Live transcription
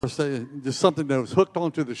Just something that was hooked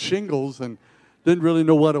onto the shingles and didn't really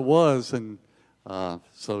know what it was. And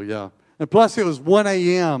yeah. And plus it was 1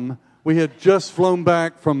 a.m. We had just flown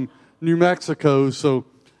back from New Mexico, so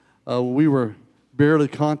we were barely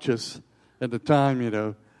conscious at the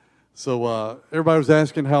time, So everybody was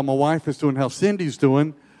asking how my wife is doing, how Cindy's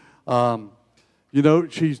doing.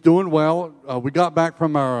 She's doing well. We got back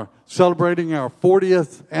from celebrating our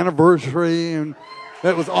 40th anniversary, and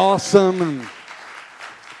that was awesome. And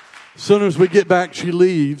as soon as we get back, she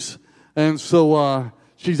leaves. And so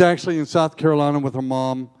she's actually in South Carolina with her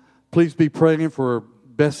mom. Please be praying for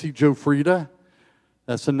Bessie Jo Frieda.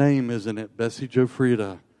 That's a name, isn't it? Bessie Jo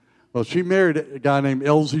Frieda. Well, she married a guy named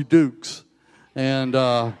Elsie Dukes. And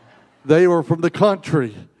they were from the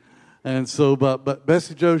country. And so, but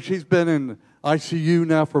Bessie Jo, she's been in ICU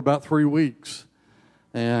now for about 3 weeks.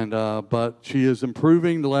 And but she is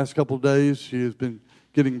improving the last couple of days. She has been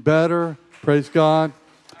getting better. Praise God.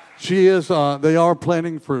 She is. They are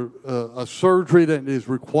planning for a surgery that is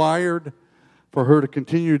required for her to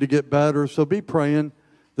continue to get better. So be praying.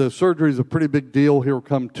 The surgery is a pretty big deal here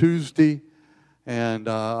come Tuesday, and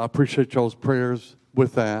I appreciate y'all's prayers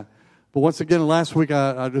with that. But once again, last week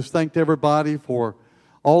I just thanked everybody for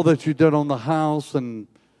all that you did on the house and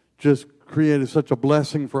just created such a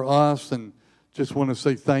blessing for us, and just want to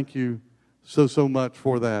say thank you so much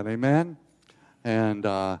for that. Amen. And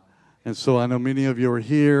so I know many of you are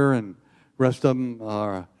here, and rest of them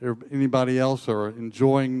are, anybody else are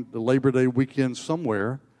enjoying the Labor Day weekend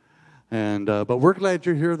somewhere. And but we're glad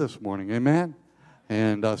you're here this morning. Amen.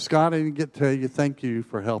 And Scott, I didn't get to tell you thank you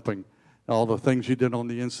for helping all the things you did on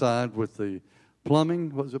the inside with the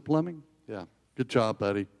plumbing. Was it plumbing? Yeah. Good job,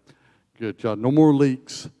 buddy. Good job. No more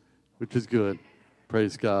leaks, which is good.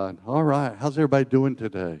 Praise God. All right. How's everybody doing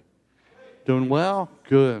today? Doing well?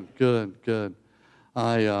 Good.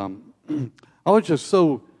 I was just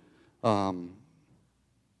so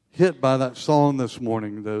hit by that song this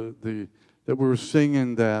morning, that we were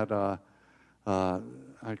singing that,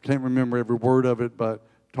 I can't remember every word of it, but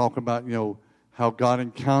talking about, how God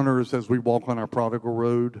encounters as we walk on our prodigal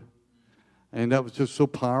road. And that was just so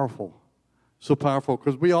powerful. So powerful,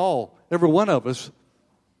 because every one of us,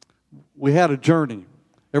 we had a journey.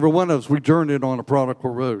 Every one of us, we journeyed on a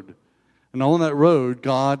prodigal road. And on that road,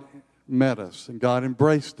 God met us, and God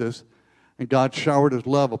embraced us, and God showered His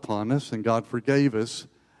love upon us, and God forgave us,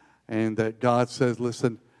 and that God says,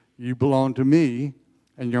 listen, you belong to me,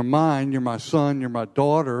 and you're mine, you're my son, you're my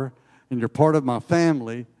daughter, and you're part of my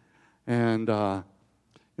family. And,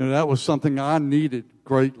 that was something I needed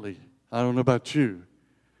greatly. I don't know about you,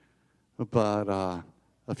 but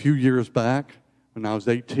a few years back, when I was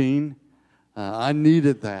 18, I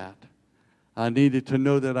needed that. I needed to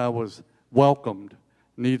know that I was welcomed,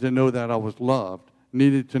 needed to know that I was loved,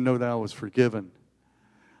 needed to know that I was forgiven.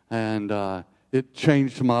 And it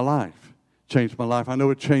changed my life. I know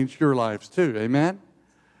it changed your lives too. Amen?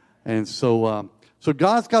 And so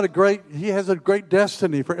God's got He has a great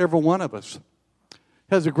destiny for every one of us.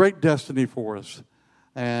 He has a great destiny for us.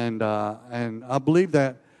 And I believe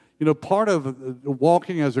that, part of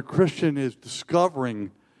walking as a Christian is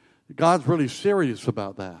discovering God's really serious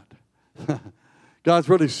about that. God's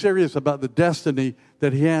really serious about the destiny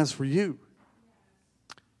that He has for you.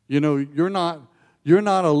 You're not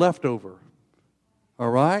a leftover.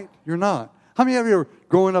 All right? You're not. How many of you,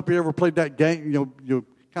 growing up, you ever played that game?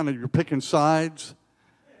 You're picking sides,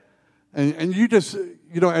 and you just,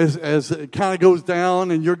 as it kind of goes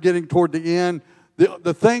down, and you're getting toward the end,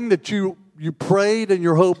 the thing that you prayed and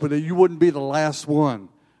you're hoping that you wouldn't be the last one,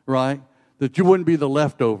 right? That you wouldn't be the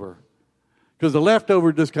leftover, because the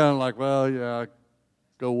leftover just kind of like, well, yeah,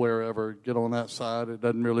 go wherever, get on that side. It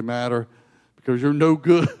doesn't really matter because you're no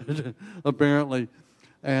good, apparently,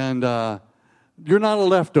 and you're not a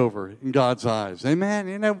leftover in God's eyes. Amen.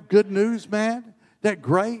 Isn't that good news, man? Isn't that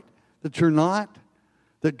great that you're not?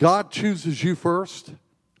 That God chooses you first.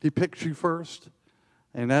 He picks you first.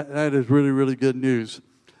 And that is really, really good news.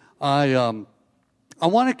 I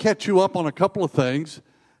want to catch you up on a couple of things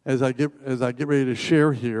as I get ready to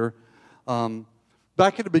share here.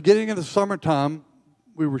 Back at the beginning of the summertime,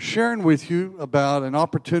 we were sharing with you about an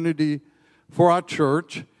opportunity for our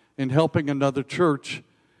church in helping another church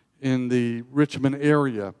in the Richmond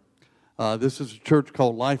area. This is a church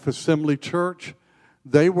called Life Assembly Church.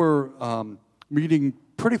 They were meeting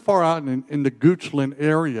pretty far out in the Goochland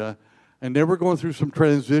area, and they were going through some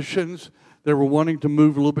transitions. They were wanting to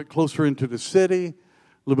move a little bit closer into the city, a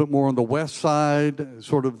little bit more on the west side,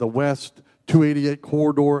 sort of the west 288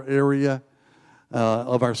 corridor area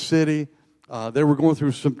of our city. They were going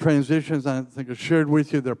through some transitions. I think I shared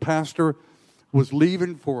with you their pastor was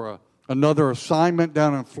leaving for another assignment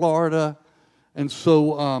down in Florida. And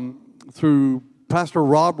so through Pastor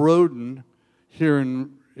Rob Roden here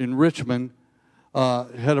in Richmond,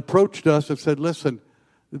 had approached us and said, listen,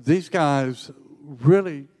 these guys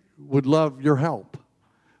really would love your help.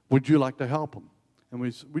 Would you like to help them? And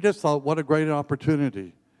we just thought, what a great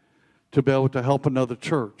opportunity to be able to help another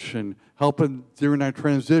church and helping during that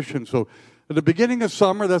transition. So at the beginning of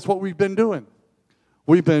summer, that's what we've been doing.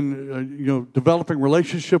 We've been, developing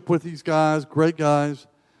relationship with these guys, great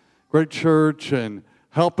church, and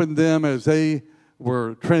helping them as they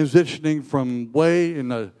were transitioning from way in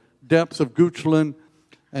the depths of Goochland,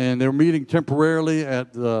 and they're meeting temporarily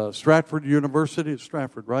at Stratford University. It's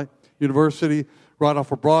Stratford, right? University, right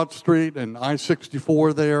off of Broad Street and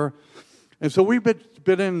I-64 there. And so we've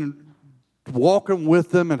been in walking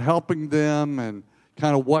with them and helping them and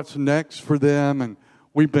kind of what's next for them. And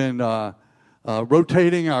we've been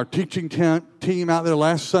rotating our teaching team out there.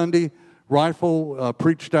 Last Sunday, Rifle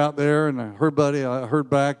preached out there, and I heard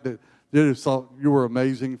back that they just thought you were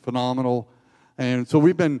amazing, phenomenal. And so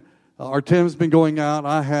we've been, our team's been going out.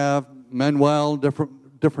 I have, Manuel,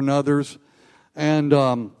 different others. And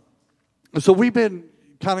so we've been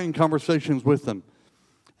kind of in conversations with them.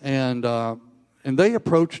 And they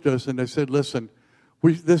approached us and they said, listen,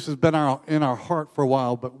 this has been in our heart for a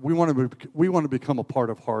while, but we want to become a part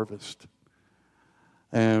of Harvest.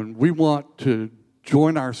 And we want to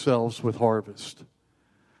join ourselves with Harvest.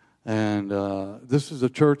 And this is a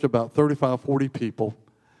church about 35, 40 people.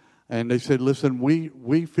 And they said, listen,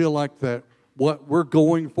 we feel like that what we're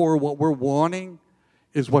going for, what we're wanting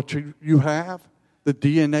is what you have, the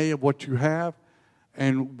DNA of what you have.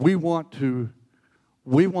 And we want to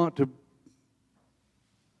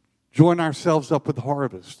join ourselves up with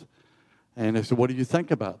Harvest. And they said, what do you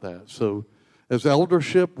think about that? So as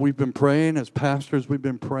eldership, we've been praying. As pastors, we've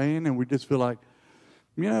been praying. And we just feel like,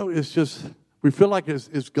 we feel like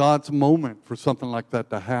it's God's moment for something like that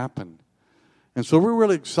to happen. And so we're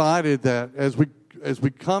really excited that as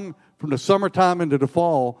we come from the summertime into the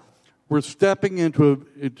fall, we're stepping into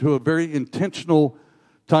a very intentional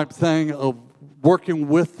type thing of working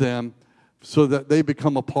with them so that they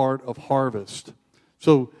become a part of Harvest.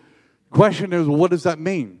 So the question is, what does that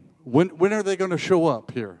mean? When are they going to show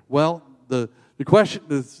up here? Well, the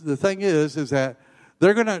thing is that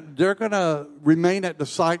they're gonna remain at the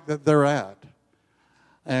site that they're at.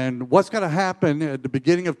 And what's going to happen at the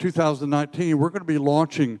beginning of 2019, we're going to be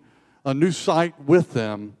launching a new site with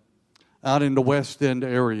them out in the West End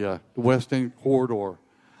area, the West End corridor.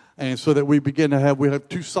 And so that we have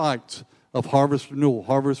two sites of Harvest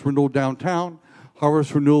Renewal Downtown,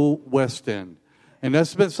 Harvest Renewal West End. And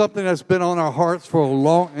that's been something that's been on our hearts for a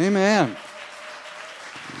long, amen.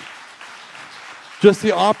 Just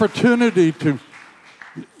the opportunity to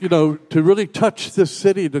really touch this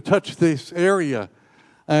city, to touch this area.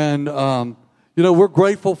 And, we're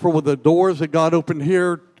grateful for the doors that God opened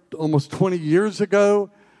here almost 20 years ago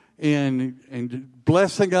and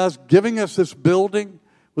blessing us, giving us this building.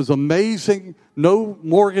 It was amazing. No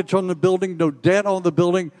mortgage on the building, no debt on the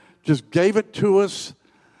building, just gave it to us.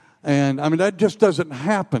 And, that just doesn't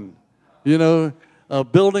happen. A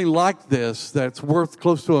building like this that's worth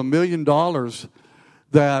close to $1 million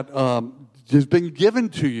that has been given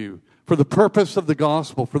to you for the purpose of the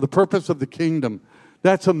gospel, for the purpose of the kingdom.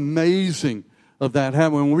 That's amazing of that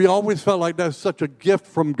happening. We always felt like that's such a gift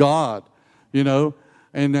from God,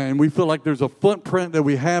 and we feel like there's a footprint that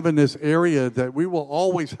we have in this area that we will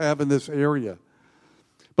always have in this area.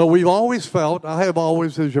 But we've always felt, I have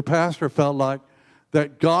always, as your pastor, felt like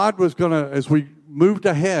that God was going to, as we moved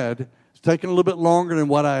ahead, it's taken a little bit longer than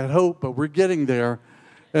what I had hoped, but we're getting there.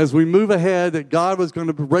 As we move ahead, that God was going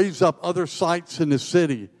to raise up other sites in the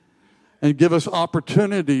city and give us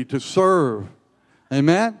opportunity to serve.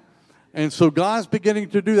 Amen? And so God's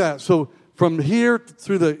beginning to do that. So from here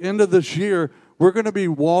through the end of this year, we're going to be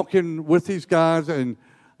walking with these guys and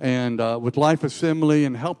with Life Assembly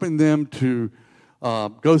and helping them to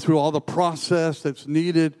go through all the process that's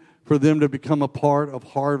needed for them to become a part of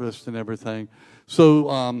Harvest and everything.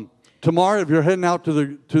 So tomorrow, if you're heading out to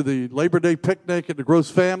the Labor Day picnic at the Gross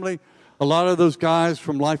family, a lot of those guys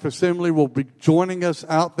from Life Assembly will be joining us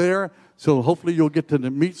out there. So hopefully you'll get to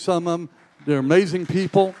meet some of them. They're amazing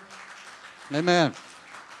people. Amen.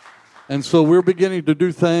 And so we're beginning to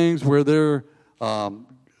do things where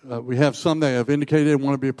we have some that have indicated they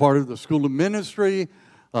want to be a part of the School of Ministry.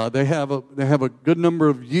 They have a good number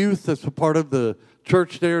of youth that's a part of the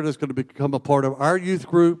church there that's going to become a part of our youth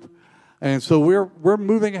group. And so we're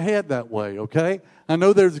moving ahead that way, okay? I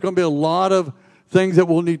know there's going to be a lot of things that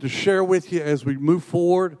we'll need to share with you as we move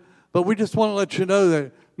forward, but we just want to let you know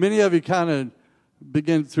that many of you kind of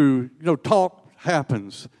begin to, talk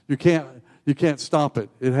happens. You can't stop it.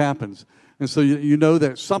 It happens. And so you know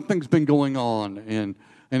that something's been going on, and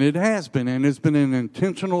it has been, and it's been an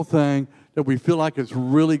intentional thing that we feel like it's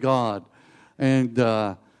really God. And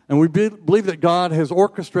we believe that God has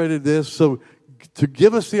orchestrated this so to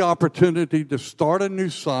give us the opportunity to start a new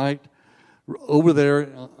site over there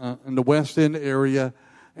in the West End area,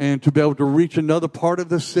 and to be able to reach another part of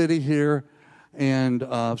the city here. And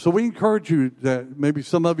so we encourage you that maybe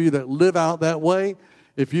some of you that live out that way,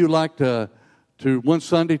 if you like to one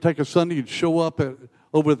Sunday, take a Sunday and show up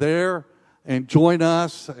over there and join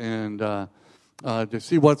us and to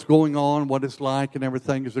see what's going on, what it's like and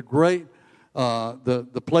everything. Is a great,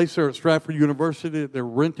 the place there at Stratford University that they're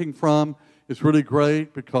renting from is really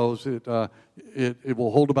great because it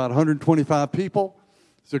will hold about 125 people.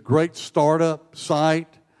 It's a great startup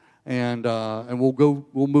site, and we'll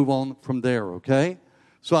move on from there, okay?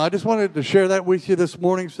 So I just wanted to share that with you this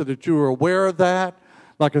morning so that you are aware of that.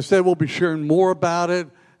 Like I said, we'll be sharing more about it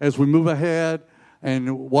as we move ahead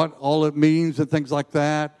and what all it means and things like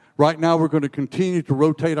that. Right now, we're going to continue to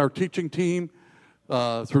rotate our teaching team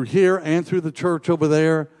through here and through the church over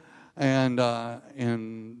there, and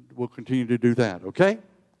we'll continue to do that, okay?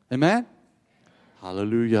 Amen?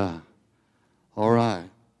 Hallelujah. All right.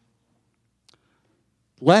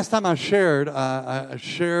 Last time I shared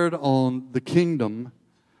on the kingdom.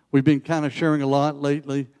 We've been kind of sharing a lot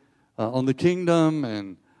lately on the kingdom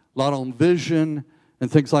and a lot on vision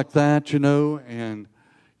and things like that, And,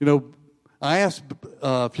 I asked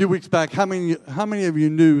a few weeks back how many of you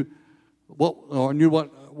knew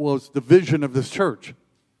what was the vision of this church.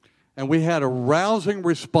 And we had a rousing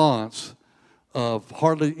response of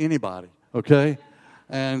hardly anybody, okay?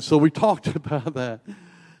 And so we talked about that.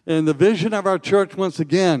 And the vision of our church, once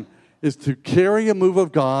again, is to carry a move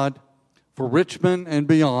of God for Richmond and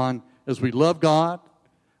beyond as we love God,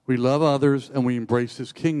 we love others, and we embrace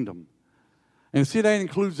His kingdom. And see, that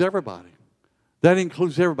includes everybody. That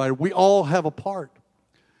includes everybody. We all have a part.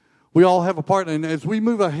 We all have a part. And as we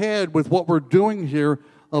move ahead with what we're doing here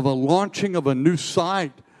of a launching of a new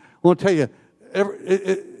site, I want to tell you,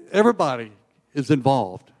 everybody is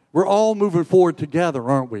involved. We're all moving forward together,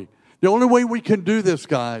 aren't we? The only way we can do this,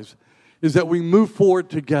 guys, is that we move forward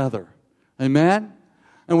together. Amen?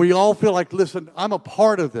 And we all feel like, listen, I'm a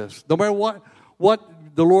part of this. No matter what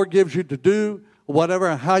the Lord gives you to do,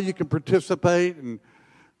 whatever, how you can participate, and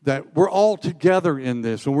that we're all together in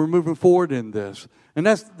this, and we're moving forward in this. And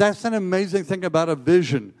that's an amazing thing about a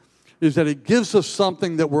vision, is that it gives us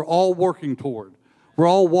something that we're all working toward. We're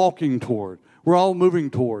all walking toward. We're all moving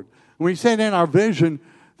toward. And we say in our vision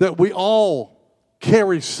that we all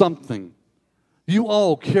carry something. You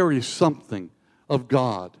all carry something of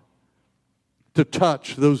God to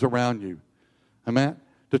touch those around you. Amen?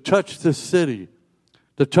 To touch this city,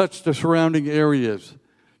 to touch the surrounding areas,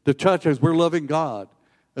 to touch as we're loving God,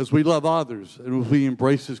 as we love others, and as we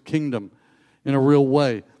embrace His kingdom in a real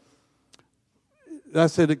way.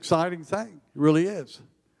 That's an exciting thing. It really is.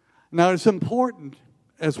 Now, it's important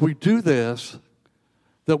as we do this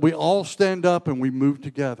that we all stand up and we move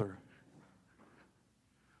together.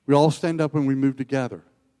 We all stand up and we move together.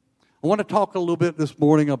 I want to talk a little bit this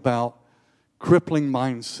morning about crippling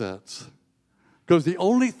mindsets. Because the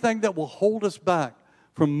only thing that will hold us back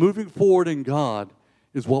from moving forward in God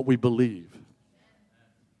is what we believe.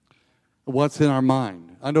 What's in our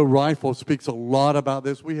mind. I know Rifle speaks a lot about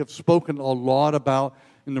this. We have spoken a lot about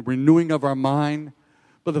in the renewing of our mind.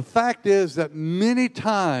 But the fact is that many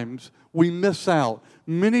times we miss out.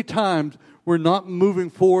 Many times we're not moving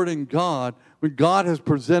forward in God when God has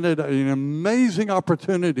presented an amazing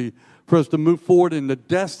opportunity for us to move forward in the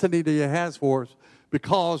destiny that He has for us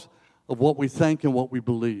because of what we think and what we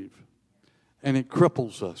believe. And it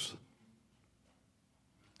cripples us.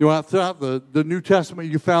 Throughout the New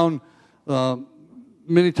Testament, you found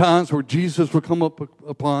many times where Jesus would come up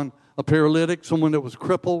upon a paralytic, someone that was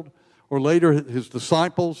crippled, or later His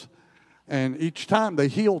disciples, and each time they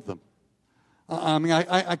healed them. I mean,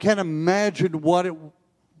 I can't imagine what it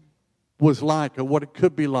was like or what it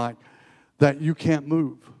could be like that you can't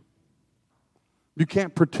move. You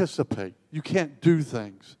can't participate. You can't do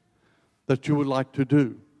things that you would like to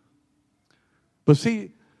do. But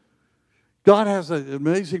see, God has an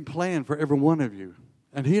amazing plan for every one of you.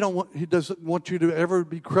 And He doesn't want you to ever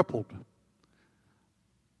be crippled.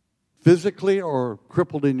 Physically or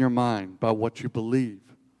crippled in your mind by what you believe.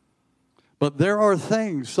 But there are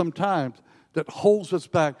things sometimes that holds us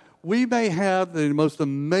back. We may have the most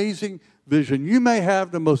amazing vision. You may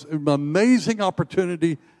have the most amazing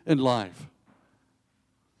opportunity in life.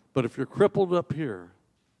 But if you're crippled up here,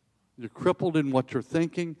 you're crippled in what you're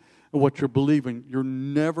thinking, and what you're believing, you're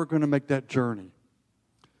never going to make that journey.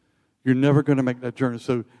 You're never going to make that journey.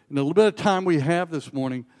 So in a little bit of time we have this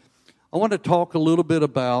morning, I want to talk a little bit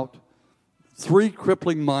about 3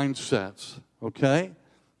 crippling mindsets, okay?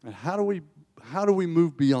 And how do we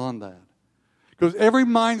move beyond that? Because every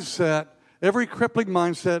mindset, every crippling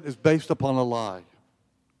mindset is based upon a lie.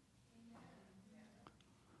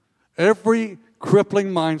 Every crippling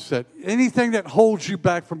mindset, anything that holds you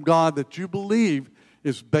back from God that you believe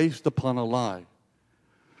is based upon a lie.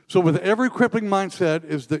 So with every crippling mindset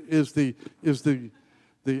is the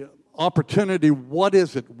opportunity. What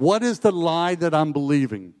is it? What is the lie that I'm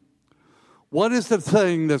believing? What is the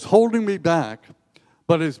thing that's holding me back,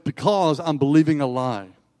 but it's because I'm believing a lie?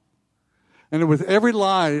 And with every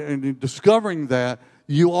lie and in discovering that,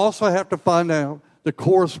 you also have to find out the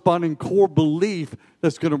corresponding core belief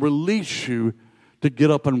that's going to release you to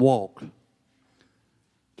get up and walk,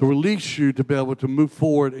 to release you to be able to move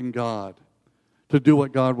forward in God, to do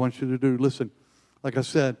what God wants you to do. Listen, like I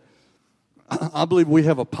said, I believe we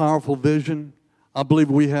have a powerful vision. I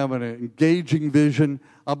believe we have an engaging vision.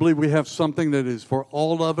 I believe we have something that is for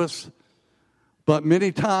all of us. But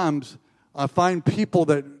many times, I find people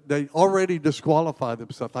that they already disqualify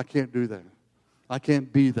themselves. I can't do that. I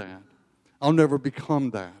can't be that. I'll never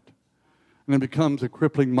become that. And it becomes a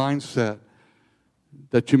crippling mindset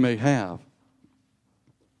that you may have.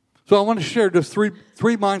 So I want to share just three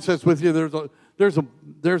mindsets with you.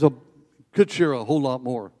 Could share a whole lot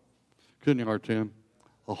more. Couldn't you, Tim?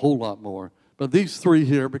 A whole lot more. But these 3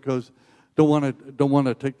 here, because don't want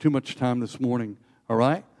to take too much time this morning. All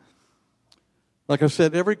right? Like I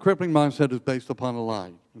said, every crippling mindset is based upon a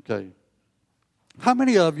lie. Okay. How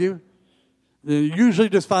many of you usually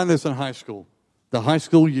just find this in high school? The high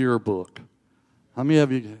school yearbook. How many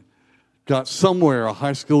of you got somewhere a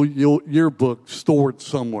high school yearbook stored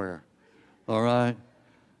somewhere? All right.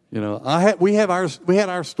 You know, we had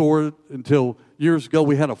our stored until years ago.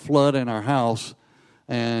 We had a flood in our house,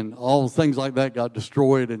 and all things like that got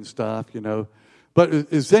destroyed and stuff. You know, but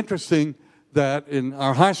it's interesting that in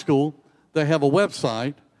our high school they have a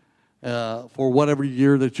website for whatever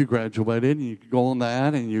year that you graduated, and you can go on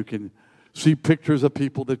that, and you can see pictures of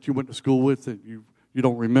people that you went to school with that you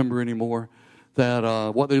don't remember anymore,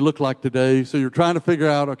 that what they look like today. So you're trying to figure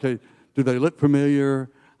out, okay, do they look familiar?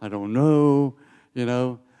 I don't know, you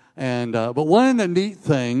know. And but one of the neat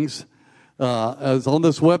things is on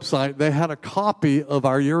this website, they had a copy of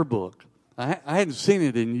our yearbook. I hadn't seen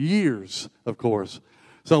it in years, of course.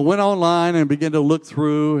 So I went online and began to look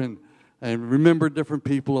through and remember different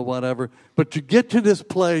people or whatever. But you get to this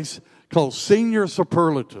place called Senior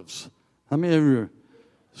Superlatives. How many of you are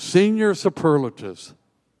Senior Superlatives?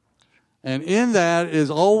 And in that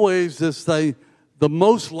is always this thing, the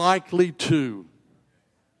most likely to.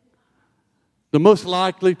 The most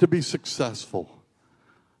likely to be successful.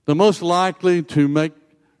 The most likely to make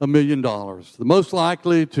 $1 million. The most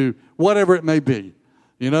likely to whatever it may be.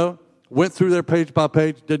 You know, went through there page by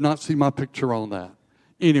page, did not see my picture on that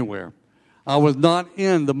anywhere. I was not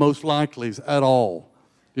in the most likelies at all.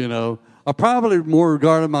 You know, I probably more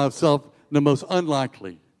regarded myself the most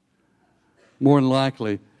unlikely. More than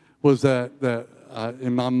likely was that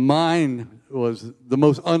in my mind was the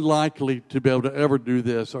most unlikely to be able to ever do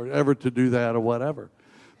this or ever to do that or whatever.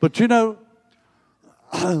 But you know,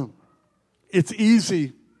 it's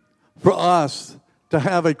easy for us to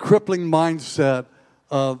have a crippling mindset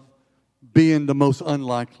of being the most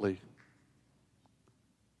unlikely.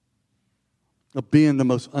 Of being the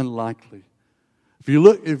most unlikely. If you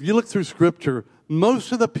look through Scripture,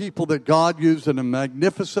 most of the people that God used in a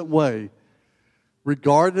magnificent way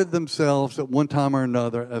regarded themselves at one time or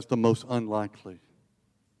another as the most unlikely.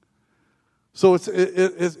 So it's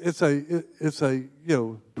a you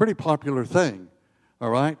know pretty popular thing,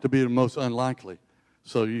 all right, to be the most unlikely.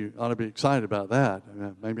 So you ought to be excited about that.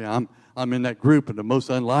 Maybe I'm in that group of the most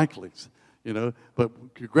unlikelies, you know.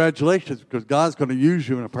 But congratulations, because God's going to use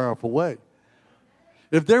you in a powerful way.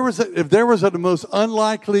 If there was the most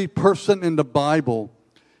unlikely person in the Bible,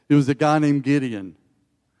 it was a guy named Gideon.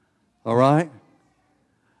 All right?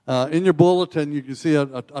 In your bulletin, you can see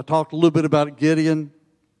I talked a little bit about Gideon.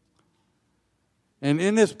 And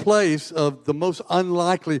in this place of the most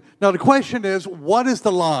unlikely. Now the question is, what is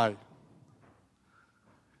the lie?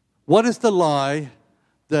 What is the lie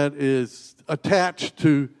that is attached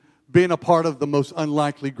to being a part of the most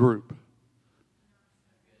unlikely group?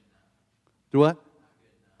 Do what?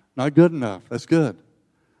 Not good enough. That's good.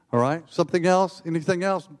 All right? Something else? Anything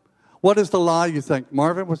else? What is the lie you think?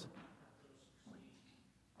 Marvin was?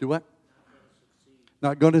 Do what?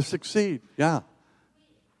 Not going to succeed. Yeah.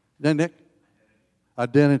 Then Nick?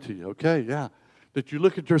 Identity. Okay, yeah. that you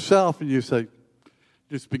look at yourself and you say,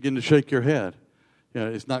 just begin to shake your head.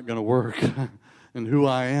 It's not going to work. And who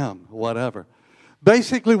I am, whatever.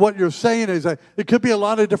 Basically, what you're saying is that it could be a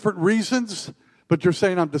lot of different reasons, but you're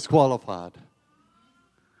saying I'm disqualified.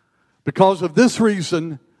 Because of this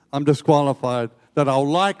reason, I'm disqualified, that I'll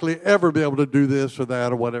likely ever be able to do this or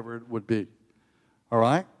that or whatever it would be. All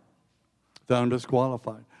right? That I'm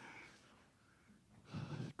disqualified.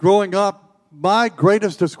 Growing up, my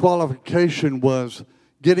greatest disqualification was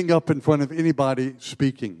getting up in front of anybody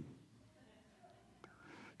speaking.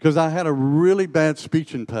 Because I had a really bad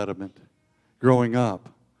speech impediment growing up.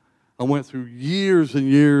 I went through years and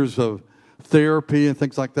years of therapy and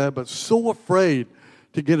things like that, but so afraid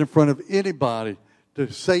to get in front of anybody,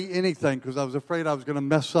 to say anything, because I was afraid I was going to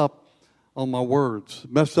mess up on my words,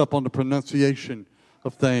 mess up on the pronunciation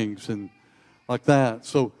of things and like that.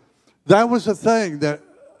 So that was the thing, that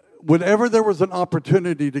whenever there was an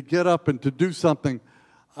opportunity to get up and to do something,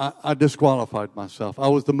 I disqualified myself. I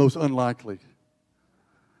was the most unlikely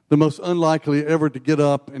ever to get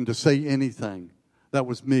up and to say anything. That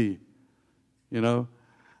was me,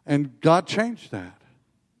 And God changed that.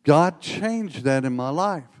 God changed that in my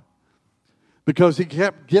life. Because He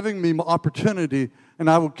kept giving me opportunity, and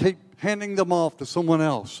I would keep handing them off to someone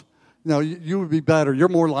else. You would be better. You're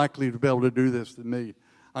more likely to be able to do this than me.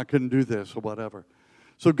 I couldn't do this or whatever.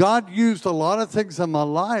 So God used a lot of things in my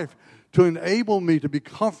life to enable me to be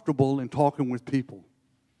comfortable in talking with people.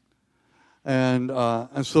 And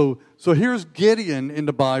so here's Gideon in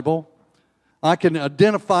the Bible. I can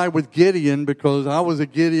identify with Gideon because I was a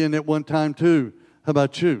Gideon at one time too. How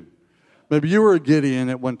about you? Maybe you were a Gideon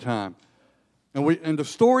at one time. And the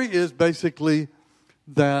story is basically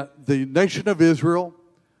that the nation of Israel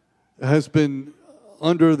has been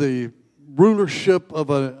under the rulership of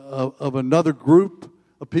another group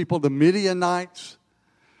of people, the Midianites,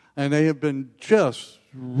 and they have been just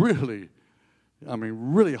really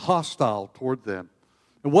hostile toward them.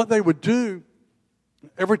 And what they would do,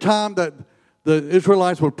 every time that the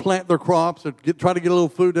Israelites would plant their crops or try to get a little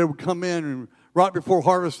food, they would come in and right before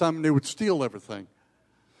harvest time, and they would steal everything.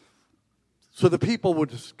 So the people would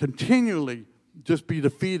just continually just be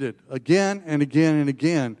defeated again and again and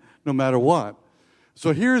again, no matter what.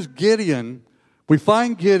 So here's Gideon. We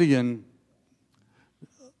find Gideon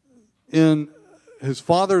in his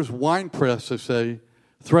father's wine press, they say,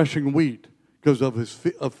 threshing wheat, because of his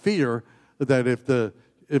fear that if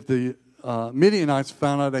the Midianites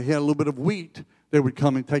found out that he had a little bit of wheat, they would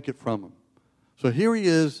come and take it from him. So here he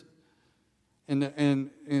is,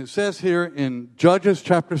 and it says here in Judges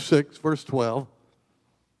chapter 6, verse 12.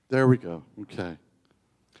 There we go. Okay.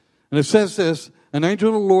 And it says this, an angel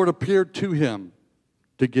of the Lord appeared to him,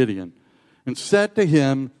 to Gideon, and said to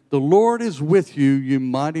him, the Lord is with you, you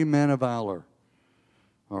mighty man of valor.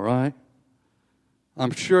 All right?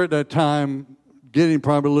 I'm sure at that time, Gideon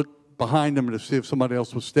probably looked behind him to see if somebody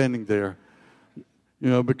else was standing there.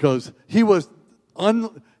 Because he was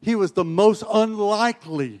the most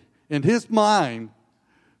unlikely in his mind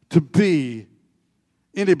to be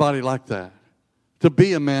anybody like that. To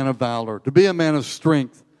be a man of valor, to be a man of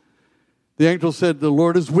strength. The angel said, the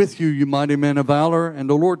Lord is with you, you mighty man of valor. And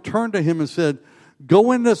the Lord turned to him and said,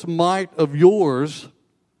 go in this might of yours,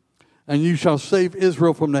 and you shall save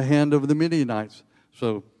Israel from the hand of the Midianites.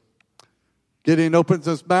 So Gideon opens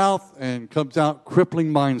his mouth and comes out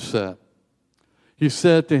crippling mindset. He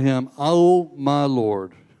said to him, oh, my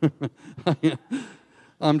Lord.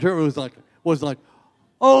 I'm sure it was like,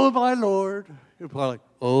 oh, my Lord. It was probably like,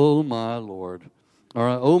 oh, my Lord. All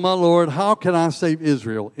right, oh, my Lord, how can I save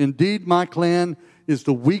Israel? Indeed, my clan is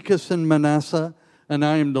the weakest in Manasseh, and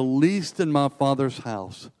I am the least in my father's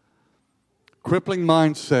house. Crippling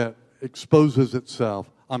mindset exposes itself.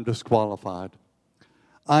 I'm disqualified.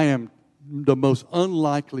 I am the most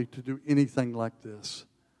unlikely to do anything like this.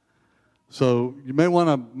 So you may want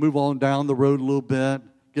to move on down the road a little bit,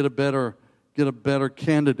 get a better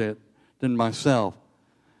candidate than myself.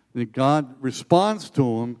 And God responds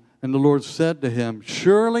to him, and the Lord said to him,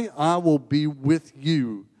 surely I will be with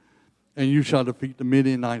you, and you shall defeat the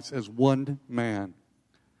Midianites as one man.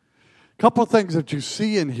 A couple of things that you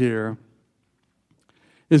see in here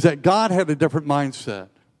is that God had a different mindset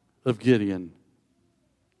of Gideon.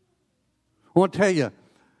 I want to tell you,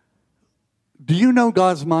 do you know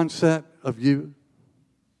God's mindset of you?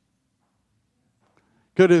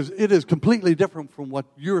 Because it is completely different from what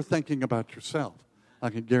you're thinking about yourself.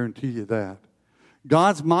 I can guarantee you that.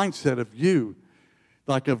 God's mindset of you,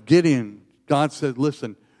 like of Gideon, God said,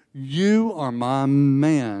 listen, you are my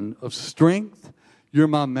man of strength. You're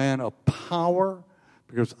my man of power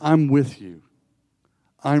because I'm with you.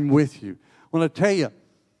 I'm with you. I want to tell you,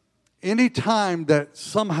 any time that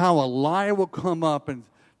somehow a lie will come up and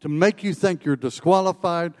to make you think you're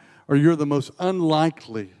disqualified or you're the most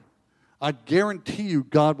unlikely, I guarantee you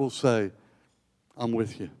God will say, I'm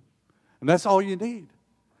with you. And that's all you need.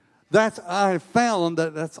 I have found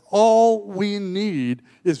that that's all we need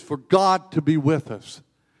is for God to be with us.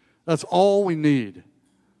 That's all we need.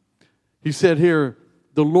 He said here,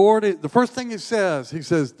 the first thing he says,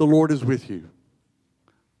 the Lord is with you.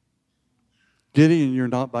 Gideon, you're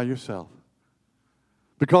not by yourself.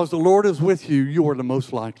 Because the Lord is with you, you are the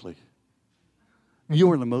most likely. You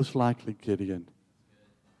are the most likely, Gideon.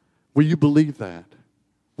 Will you believe that?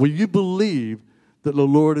 Will you believe that the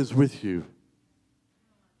Lord is with you?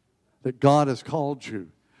 That God has called you?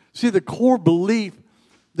 See, the core belief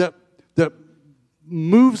that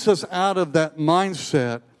moves us out of that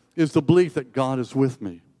mindset is the belief that God is with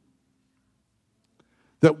me.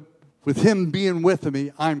 That with Him being with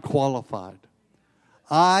me, I'm qualified.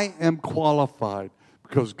 I am qualified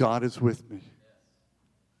because God is with me.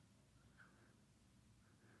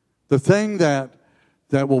 The thing that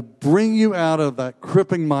will bring you out of that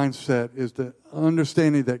crippling mindset is the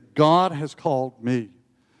understanding that God has called me.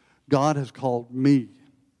 God has called me.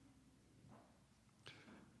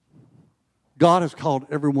 God has called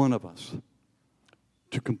every one of us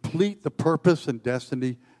to complete the purpose and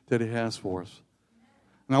destiny that He has for us.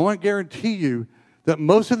 And I want to guarantee you that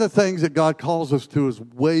most of the things that God calls us to is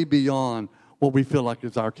way beyond what we feel like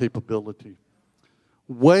is our capability.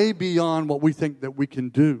 Way beyond what we think that we can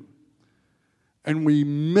do. And we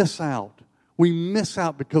miss out. We miss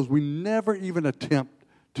out because we never even attempt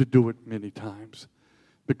to do it many times.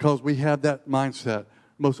 Because we have that mindset,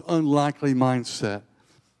 most unlikely mindset.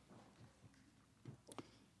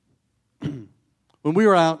 When we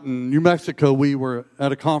were out in New Mexico, we were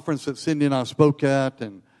at a conference that Cindy and I spoke at,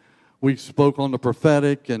 and we spoke on the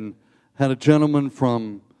prophetic and had a gentleman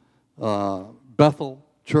from Bethel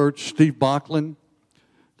Church, Steve Bachlan,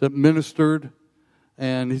 that ministered.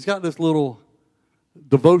 And he's got this little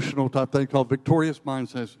devotional type thing called Victorious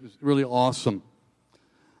Mindset. It's really awesome.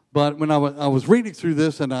 But when I was reading through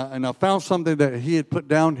this and I found something that he had put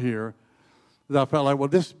down here, that I felt like, well,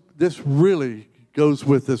 this really goes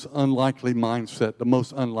with this unlikely mindset, the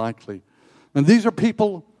most unlikely. And these are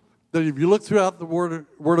people that if you look throughout the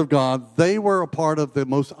Word of God, they were a part of the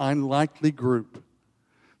most unlikely group.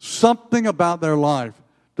 Something about their life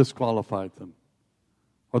disqualified them,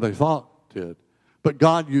 or they thought did. But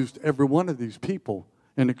God used every one of these people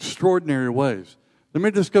in extraordinary ways. Let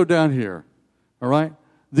me just go down here, all right?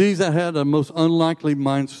 These that had a most unlikely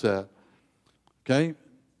mindset, okay?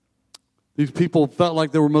 These people felt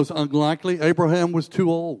like they were most unlikely. Abraham was too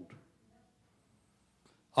old.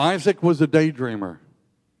 Isaac was a daydreamer.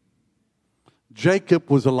 Jacob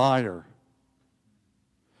was a liar.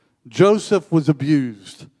 Joseph was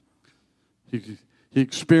abused. He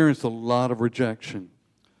experienced a lot of rejection.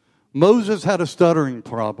 Moses had a stuttering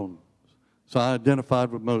problem. So I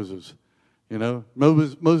identified with Moses. You know,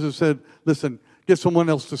 Moses said, listen, get someone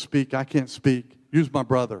else to speak. I can't speak. Use my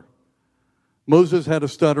brother. Moses had a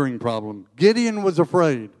stuttering problem. Gideon was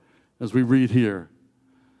afraid, as we read here.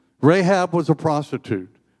 Rahab was a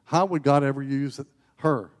prostitute. How would God ever use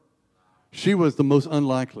her? She was the most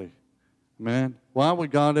unlikely. Man, why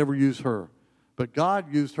would God ever use her? But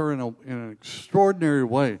God used her in an extraordinary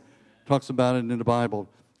way. Talks about it in the Bible.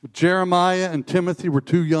 Jeremiah and Timothy were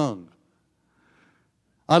too young.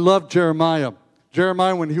 I love Jeremiah.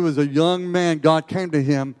 Jeremiah, when he was a young man, God came to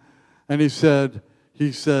him and he said,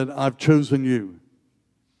 I've chosen you.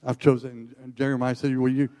 I've chosen. And Jeremiah said,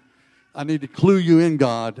 well, I need to clue you in,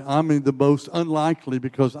 God. I'm the most unlikely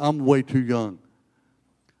because I'm way too young.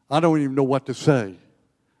 I don't even know what to say.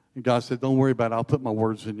 And God said, don't worry about it. I'll put my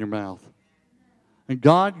words in your mouth. And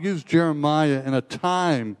God used Jeremiah in a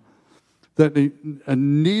time that he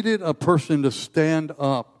needed a person to stand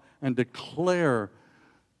up and declare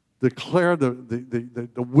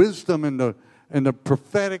the wisdom and the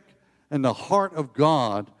prophetic and the heart of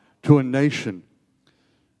God to a nation.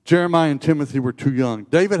 Jeremiah and Timothy were too young.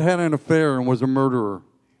 David had an affair and was a murderer.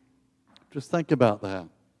 Just think about that.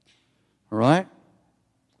 All right?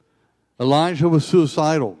 Elijah was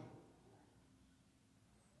suicidal.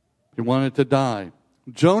 He wanted to die.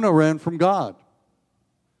 Jonah ran from God.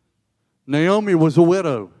 Naomi was a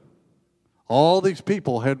widow. All these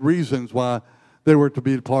people had reasons why they were to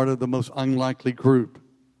be part of the most unlikely group.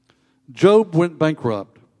 Job went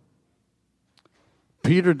bankrupt.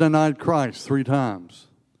 Peter denied Christ 3 times.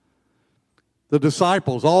 The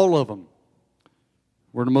disciples, all of them,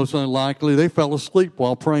 were the most unlikely. They fell asleep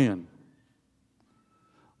while praying.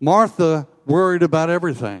 Martha worried about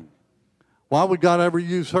everything. Why would God ever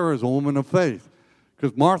use her as a woman of faith?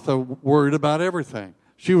 because Martha worried about everything.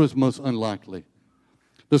 She was most unlikely.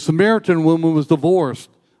 The Samaritan woman was divorced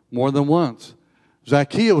more than once.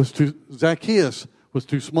 Zacchaeus was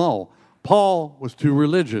too small. Paul was too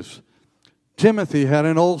religious. Timothy had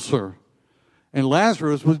an ulcer. And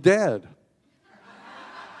Lazarus was dead.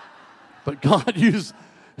 But God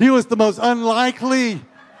he was the most unlikely.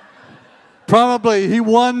 Probably he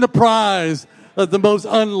won the prize of the most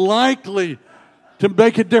unlikely to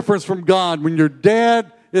make a difference from God. When you're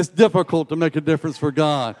dead, it's difficult to make a difference for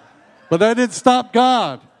God. But that didn't stop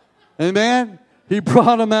God. Amen? He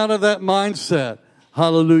brought him out of that mindset.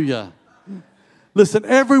 Hallelujah. Listen,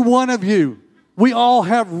 every one of you, we all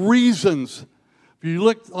have reasons. If you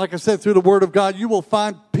look, like I said, through the Word of God, you will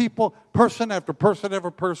find people, person after person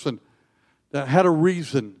after person, that had a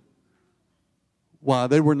reason why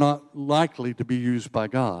they were not likely to be used by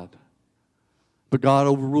God. But God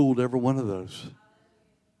overruled every one of those.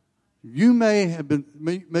 You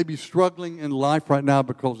may be struggling in life right now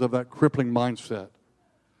because of that crippling mindset.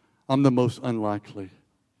 I'm the most unlikely.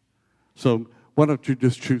 So why don't you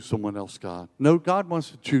just choose someone else, God? No, God wants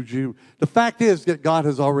to choose you. The fact is that God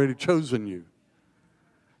has already chosen you.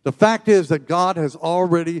 The fact is that God has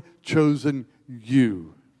already chosen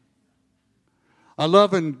you. I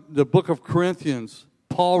love in the book of Corinthians,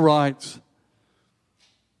 Paul writes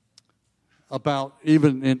about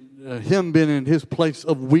even him being in his place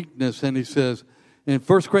of weakness. And he says in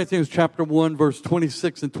 1 Corinthians chapter 1, verse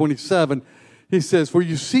 26 and 27, he says, "For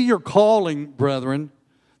you see your calling, brethren,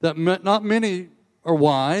 that not many are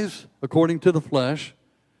wise according to the flesh,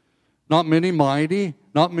 not many mighty,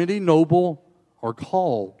 not many noble are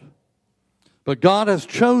called. But God has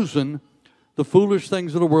chosen the foolish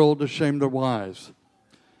things of the world to shame the wise.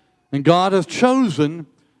 And God has chosen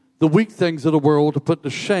the weak things of the world to put to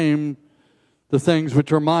shame the things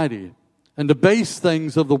which are mighty, and the base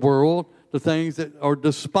things of the world, the things that are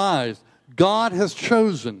despised. God has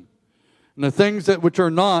chosen, and the things that which are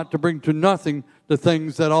not, to bring to nothing the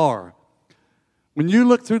things that are." When you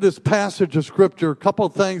look through this passage of Scripture, a couple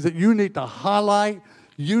of things that you need to highlight,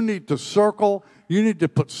 you need to circle, you need to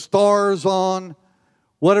put stars on.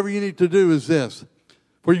 Whatever you need to do is this.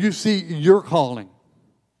 For you see your calling.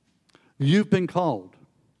 You've been called.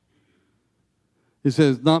 He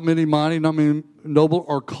says, not many mighty, not many noble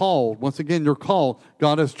are called. Once again, you're called.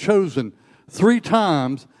 God has chosen. 3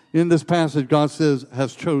 times in this passage, God says,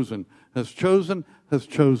 has chosen. Has chosen, has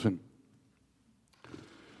chosen.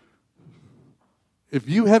 If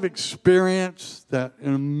you have experienced that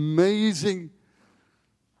amazing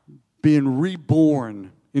being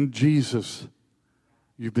reborn in Jesus,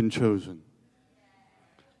 you've been chosen.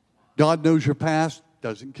 God knows your past,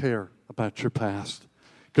 doesn't care about your past.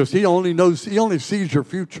 Because He only sees your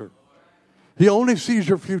future. He only sees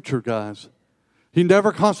your future, guys. He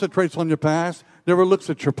never concentrates on your past, never looks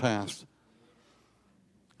at your past.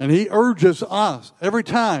 And He urges us every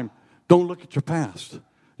time, don't look at your past.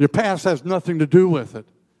 Your past has nothing to do with it.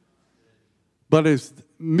 But it's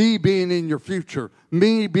me being in your future,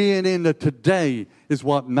 me being in the today is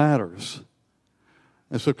what matters.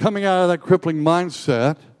 And so coming out of that crippling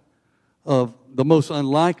mindset of the most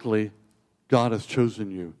unlikely, God has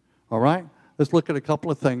chosen you. All right? Let's look at a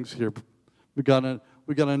couple of things here. We got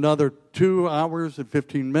another 2 hours and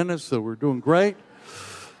 15 minutes, so we're doing great.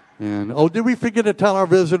 And, did we forget to tell our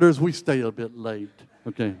visitors we stay a bit late?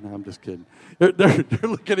 Okay, no, I'm just kidding. They're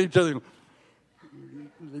looking at each other.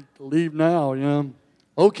 Leave now, you know.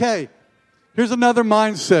 Okay, here's another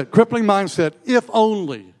mindset, crippling mindset. If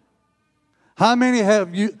only. How many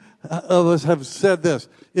of us have said this?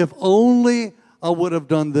 If only I would have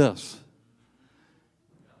done this.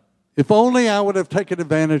 If only I would have taken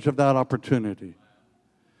advantage of that opportunity.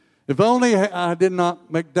 If only I did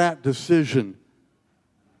not make that decision.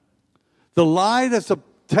 The lie that's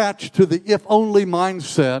attached to the if only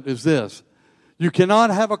mindset is this. You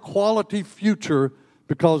cannot have a quality future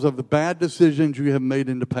because of the bad decisions you have made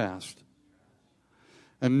in the past.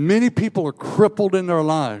 And many people are crippled in their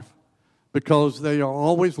life because they are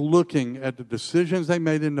always looking at the decisions they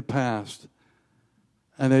made in the past,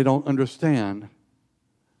 and they don't understand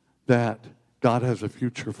that God has a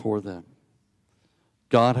future for them.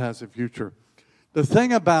 God has a future. The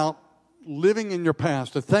thing about living in your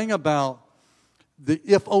past, the thing about the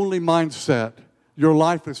if-only mindset, your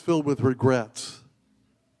life is filled with regrets.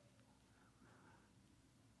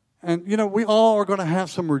 And, we all are going to have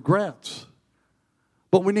some regrets.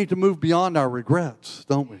 But we need to move beyond our regrets,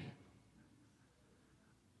 don't we?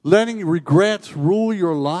 Letting regrets rule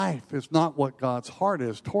your life is not what God's heart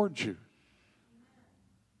is towards you.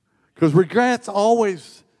 Because regrets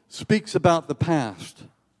always speaks about the past. It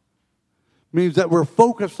means that we're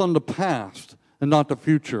focused on the past and not the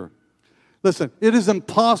future. Listen, it is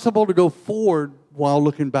impossible to go forward while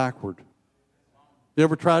looking backward. You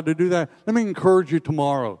ever tried to do that? Let me encourage you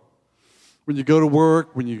tomorrow. When you go to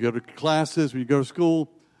work, when you go to classes, when you go to school,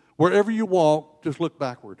 wherever you walk, just look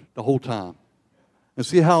backward the whole time. And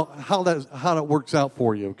see how that works out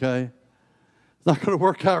for you, okay? It's not going to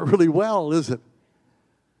work out really well, is it?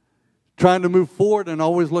 Trying to move forward and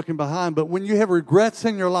always looking behind. But when you have regrets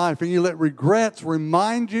in your life and you let regrets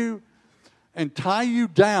remind you and tie you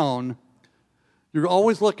down, you're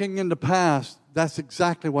always looking in the past. That's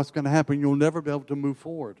exactly what's going to happen. You'll never be able to move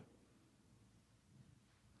forward.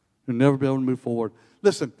 You'll never be able to move forward.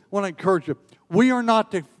 Listen, I want to encourage you. We are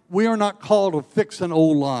not called to fix an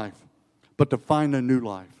old life, but to find a new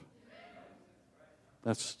life.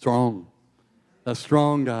 That's strong. That's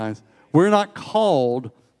strong, guys. We're not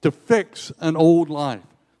called to fix an old life.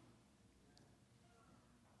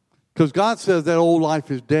 Because God says that old life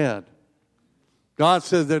is dead. God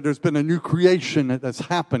says that there's been a new creation that's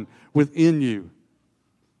happened within you.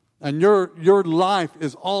 And your life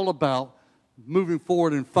is all about moving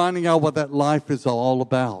forward and finding out what that life is all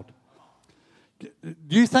about. Do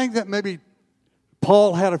you think that maybe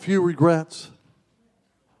Paul had a few regrets?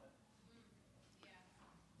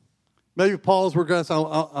 Maybe Paul's regrets,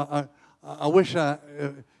 I wish I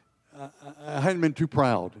hadn't been too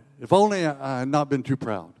proud. If only I had not been too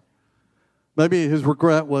proud. Maybe his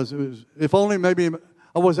regret was if only maybe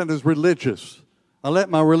I wasn't as religious. I let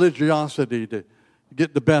my religiosity to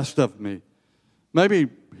get the best of me. Maybe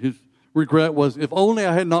his regret was if only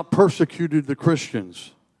I had not persecuted the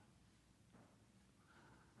Christians.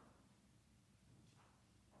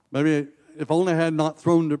 Maybe if only I had not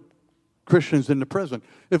thrown the Christians into prison.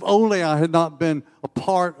 If only I had not been a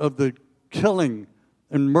part of the killing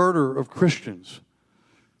and murder of Christians.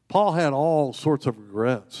 Paul had all sorts of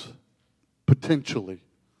regrets, potentially.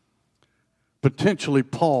 Potentially,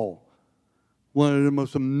 Paul, one of the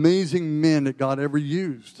most amazing men that God ever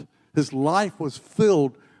used. His life was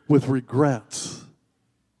filled with regrets.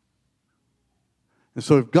 And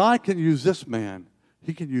so if God can use this man,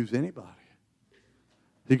 he can use anybody.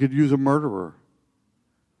 He could use a murderer.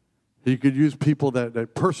 He could use people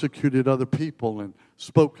that persecuted other people and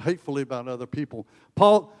spoke hatefully about other people.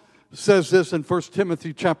 Paul says this in 1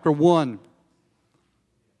 Timothy chapter 1.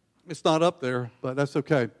 It's not up there, but that's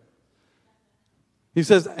okay. He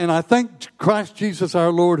says, and I thank Christ Jesus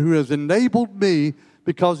our Lord who has enabled me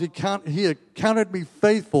because he counted me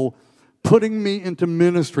faithful, putting me into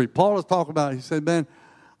ministry. Paul is talking about, he said, man,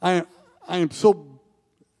 I am so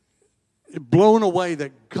blown away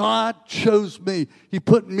that God chose me. He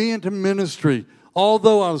put me into ministry.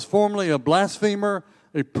 Although I was formerly a blasphemer,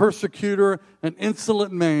 a persecutor, an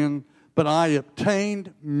insolent man, but I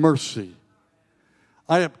obtained mercy.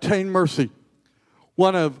 I obtained mercy.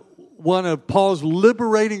 One of Paul's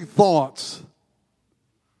liberating thoughts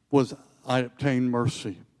was, I obtained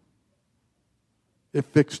mercy. It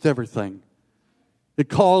fixed everything. It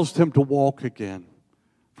caused him to walk again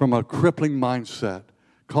from a crippling mindset.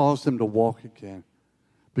 Caused him to walk again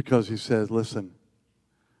because he says, listen,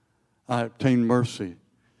 I obtained mercy.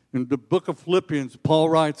 In the book of Philippians, Paul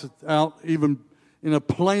writes it out even in a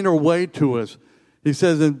plainer way to us. He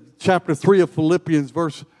says in chapter 3 of Philippians,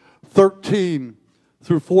 verse 13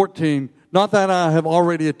 through 14, not that I have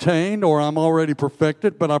already attained or I'm already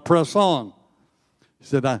perfected, but I press on. He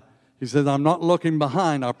said, I'm not looking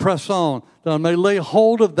behind. I press on that I may lay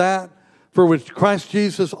hold of that for which Christ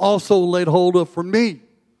Jesus also laid hold of for me.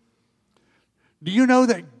 Do you know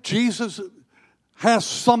that Jesus has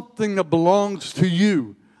something that belongs to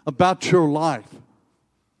you about your life?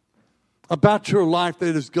 About your life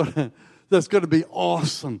that's going to be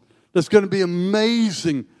awesome. That's going to be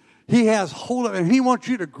amazing. He has hold of it, and he wants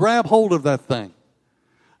you to grab hold of that thing.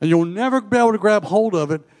 And you'll never be able to grab hold of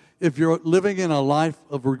it if you're living in a life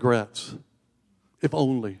of regrets. If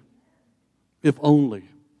only. If only.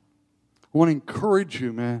 I want to encourage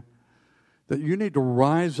you, man, that you need to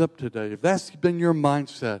rise up today. If that's been your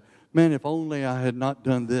mindset, man, if only I had not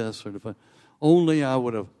done this, or if only I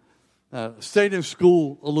would have stayed in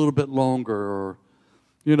school a little bit longer, or,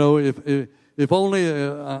 you know, if only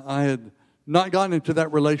I had not gotten into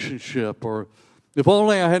that relationship, or if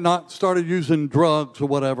only I had not started using drugs or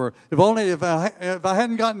whatever, if I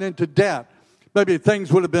hadn't gotten into debt, maybe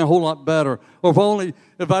things would have been a whole lot better. Or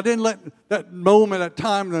if I didn't let that moment, that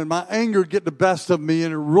time, and my anger get the best of me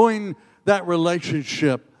and it ruined that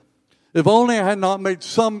relationship. If only I had not made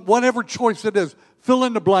whatever choice it is, fill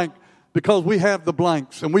in the blank, because we have the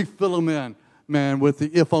blanks and we fill them in, man, with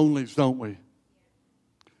the if-onlys, don't we?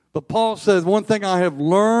 But Paul says, one thing I have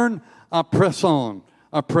learned, I press on.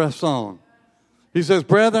 I press on. He says,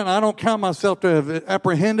 brethren, I don't count myself to have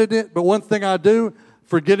apprehended it, but one thing I do,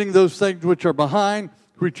 forgetting those things which are behind,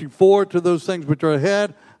 reaching forward to those things which are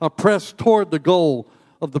ahead, I press toward the goal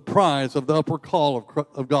of the prize of the upward call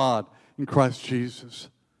of God in Christ Jesus.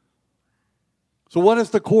 So what is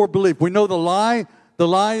the core belief? We know the lie. The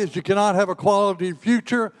lie is you cannot have a quality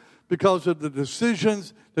future because of the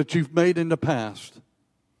decisions that you've made in the past.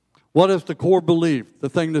 What is the core belief? The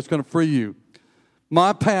thing that's going to free you.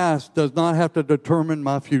 My past does not have to determine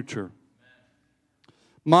my future.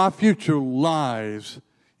 My future lies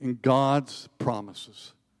in God's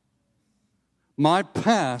promises. My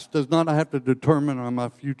past does not have to determine my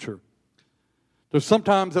future. There's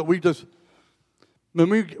sometimes that we've got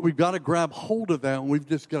to grab hold of that, and we've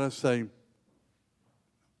just got to say,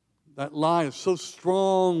 that lie is so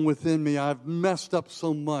strong within me. I've messed up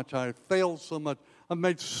so much. I've failed so much. I've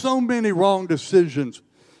made so many wrong decisions.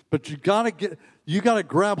 But you got to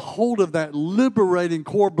grab hold of that liberating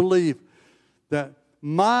core belief that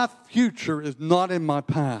my future is not in my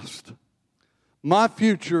past. My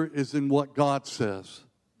future is in what God says.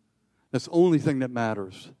 That's the only thing that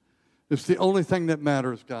matters. It's the only thing that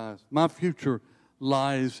matters, guys. My future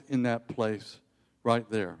lies in that place right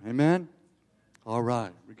there. Amen? All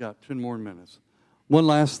right. We got 10 more minutes. One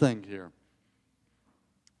last thing here.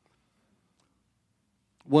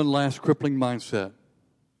 One last crippling mindset.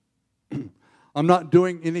 I'm not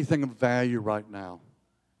doing anything of value right now.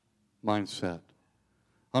 Mindset.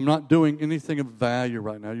 I'm not doing anything of value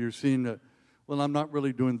right now. You're seeing that, well, I'm not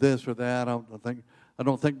really doing this or that. I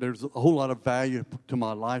don't think there's a whole lot of value to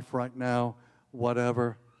my life right now,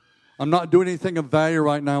 whatever. I'm not doing anything of value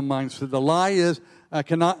right now, mindset. The lie is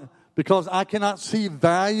because I cannot see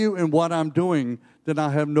value in what I'm doing, then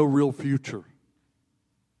I have no real future.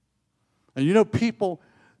 And you know, people,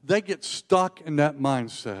 they get stuck in that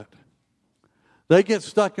mindset. They get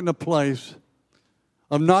stuck in the place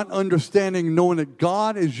of not understanding, knowing that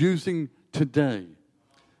God is using today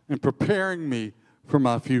and preparing me for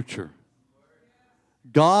my future.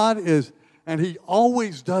 God is, and He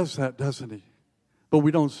always does that, doesn't He? But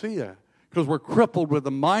we don't see that because we're crippled with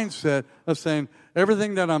the mindset of saying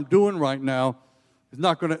everything that I'm doing right now is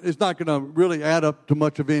not going to really add up to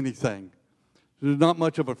much of anything. There's not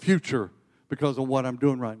much of a future because of what I'm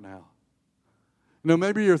doing right now. You know,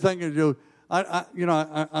 maybe you're thinking,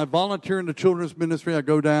 I volunteer in the children's ministry. I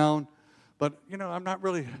go down, but I'm not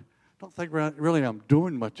really. Don't think really I'm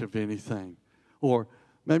doing much of anything. Or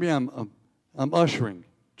maybe I'm ushering.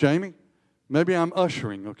 Jamie, maybe I'm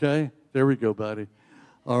ushering. Okay, there we go, buddy.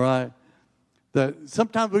 All right. That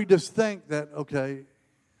sometimes we just think that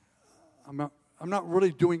I'm not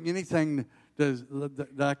really doing anything that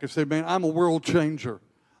I can say, man, I'm a world changer.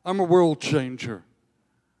 I'm a world changer.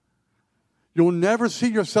 You'll never see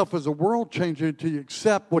yourself as a world changer until you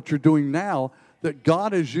accept what you're doing now, that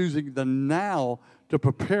God is using the now to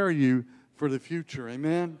prepare you for the future.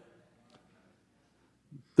 Amen?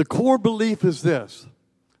 The core belief is this: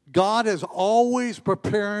 God is always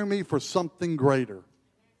preparing me for something greater.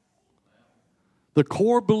 The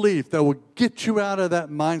core belief that will get you out of that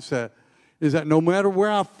mindset is that no matter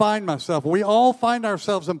where I find myself, we all find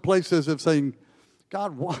ourselves in places of saying,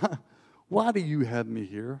 God, why do you have me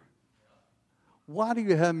here? Why do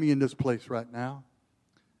you have me in this place right now?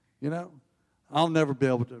 I'll never be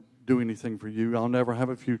able to do anything for you. I'll never have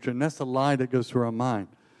a future. And that's the lie that goes through our mind.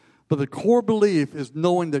 But the core belief is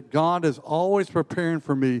knowing that God is always preparing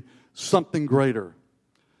for me something greater.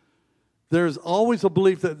 There's always a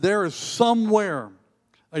belief that there is somewhere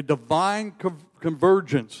a divine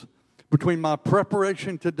convergence between my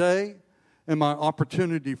preparation today and my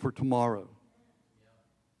opportunity for tomorrow.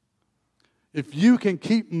 If you can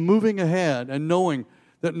keep moving ahead and knowing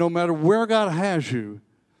that no matter where God has you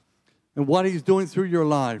and what He's doing through your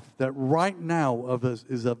life, that right now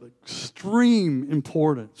is of extreme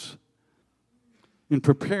importance in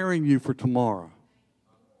preparing you for tomorrow.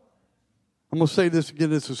 I'm going to say this again.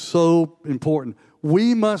 This is so important.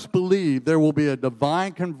 We must believe there will be a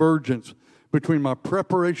divine convergence between my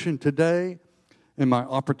preparation today and my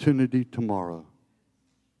opportunity tomorrow.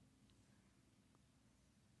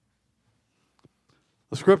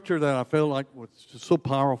 A scripture that I feel like was just so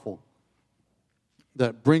powerful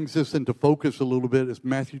that brings this into focus a little bit is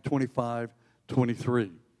Matthew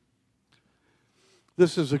 25:23.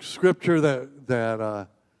 This is a scripture that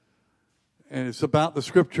and it's about the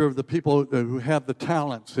scripture of the people who have the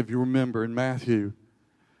talents, if you remember, in Matthew.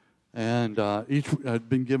 And each had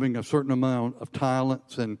been given a certain amount of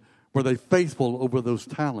talents, and were they faithful over those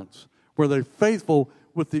talents? Were they faithful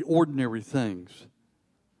with the ordinary things?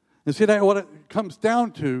 And see, that what it comes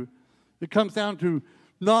down to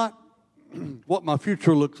not what my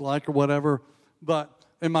future looks like or whatever, but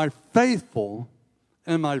am I faithful?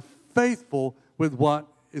 Am I faithful with what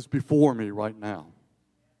is before me right now?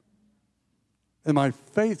 Am I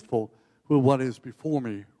faithful with what is before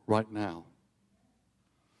me right now?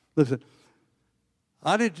 Listen,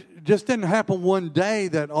 just didn't happen one day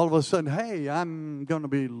that all of a sudden, hey, I'm going to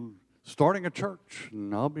be starting a church,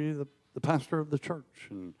 and I'll be the pastor of the church,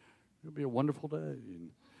 and it'll be a wonderful day, and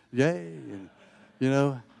yay, and,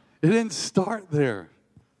 it didn't start there.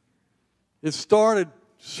 It started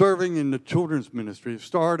serving in the children's ministry. It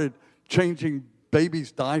started changing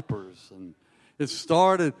babies' diapers, and it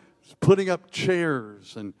started putting up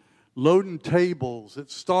chairs and loading tables.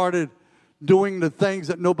 It started doing the things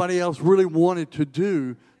that nobody else really wanted to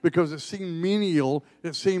do because it seemed menial,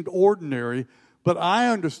 it seemed ordinary. But I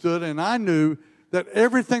understood and I knew that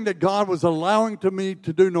everything that God was allowing me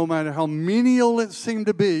to do, no matter how menial it seemed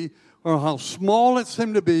to be or how small it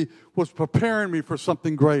seemed to be, was preparing me for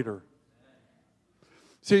something greater.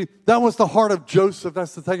 See, that was the heart of Joseph.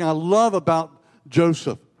 That's the thing I love about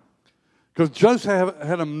Joseph. Because Joseph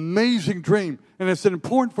had an amazing dream. And it's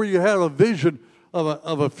important for you to have a vision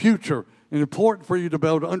of a future. And important for you to be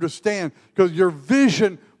able to understand. Because your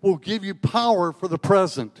vision will give you power for the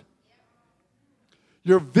present.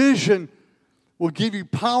 Your vision will give you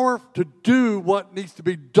power to do what needs to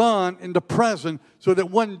be done in the present. So that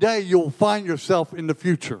one day you'll find yourself in the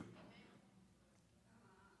future.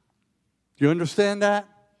 Do you understand that?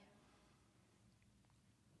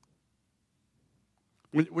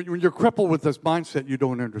 When you're crippled with this mindset, you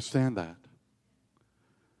don't understand that.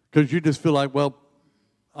 Because you just feel like, well,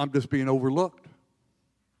 I'm just being overlooked.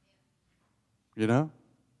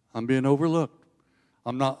 I'm being overlooked.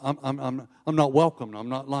 I'm not welcomed. I'm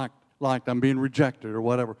not liked. I'm being rejected or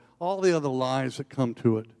whatever. All the other lies that come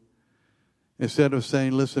to it. Instead of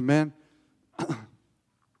saying, listen, man,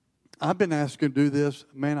 I've been asked to do this.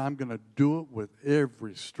 Man, I'm going to do it with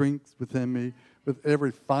every strength within me, with every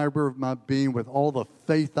fiber of my being, with all the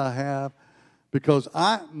faith I have, because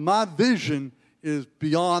my vision is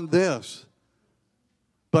beyond this.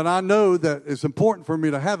 But I know that it's important for me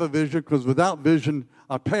to have a vision, because without vision,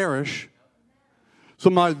 I perish. So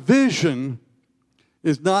my vision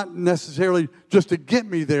is not necessarily just to get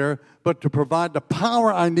me there, but to provide the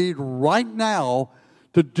power I need right now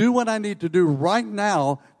to do what I need to do right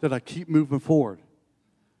now, that I keep moving forward.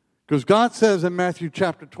 Because God says in Matthew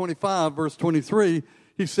chapter 25, verse 23,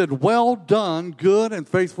 He said, well done, good and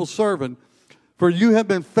faithful servant, for you have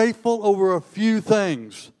been faithful over a few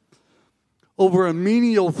things, over a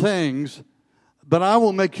menial things, but I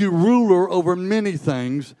will make you ruler over many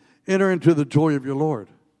things. Enter into the joy of your Lord.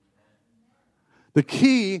 The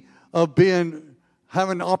key of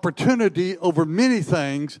having opportunity over many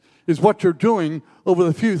things is what you're doing over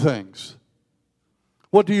the few things.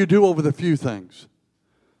 What do you do over the few things?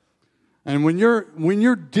 And when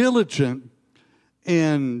you're diligent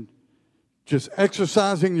in just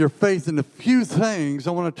exercising your faith in the few things,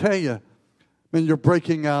 I want to tell you, man, you're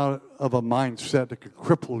breaking out of a mindset that could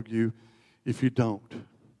cripple you if you don't.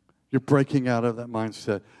 You're breaking out of that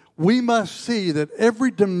mindset. We must see that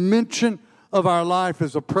every dimension of our life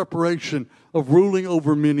is a preparation of ruling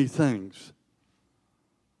over many things.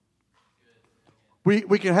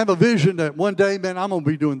 We can have a vision that one day, man, I'm going to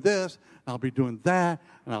be doing this, and I'll be doing that,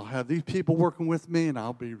 and I'll have these people working with me, and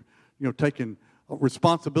I'll be, taking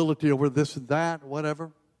responsibility over this and that,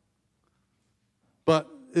 whatever. But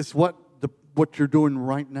it's what you're doing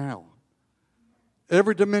right now.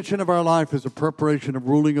 Every dimension of our life is a preparation of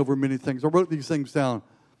ruling over many things. I wrote these things down,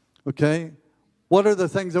 okay? What are the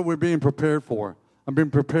things that we're being prepared for? I'm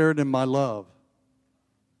being prepared in my love,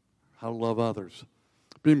 how to love others.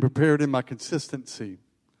 Being prepared in my consistency.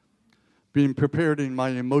 Being prepared in my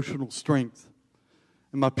emotional strength.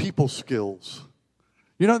 And my people skills.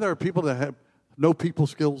 There are people that have no people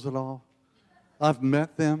skills at all. I've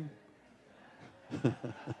met them.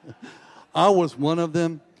 I was one of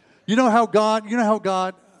them. You know how God,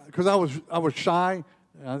 because I was shy.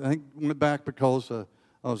 I think went back because I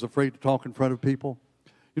was afraid to talk in front of people.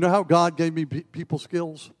 You know how God gave me people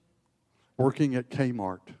skills? Working at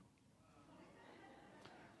Kmart.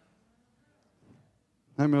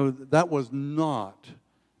 I mean, that was not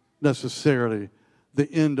necessarily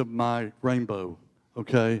the end of my rainbow,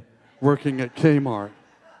 okay? Working at Kmart.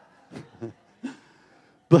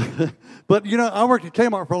 But I worked at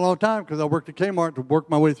Kmart for a long time because I worked at Kmart to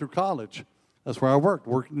work my way through college. That's where I worked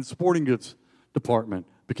in the sporting goods department.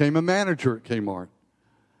 Became a manager at Kmart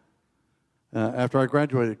after I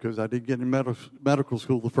graduated, because I did get in medical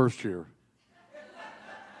school the first year.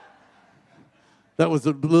 That was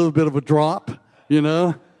a little bit of a drop.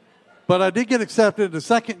 But I did get accepted the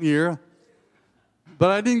second year. But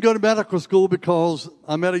I didn't go to medical school because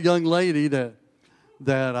I met a young lady that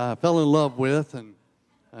I fell in love with, and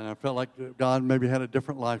I felt like God maybe had a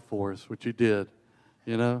different life for us, which He did,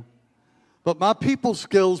 you know. But my people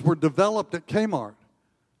skills were developed at Kmart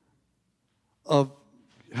of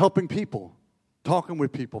helping people, talking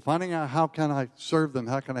with people, finding out how can I serve them,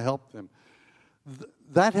 how can I help them.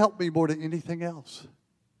 That helped me more than anything else.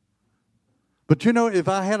 But you know, if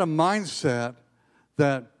I had a mindset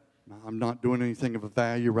that I'm not doing anything of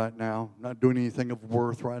value right now, I'm not doing anything of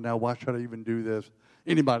worth right now, why should I even do this?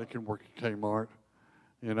 Anybody can work at Kmart,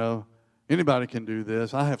 you know. Anybody can do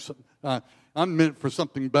this. I'm meant for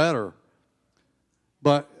something better.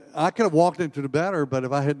 But I could have walked into the better, but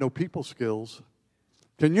if I had no people skills.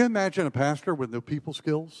 Can you imagine a pastor with no people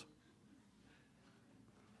skills?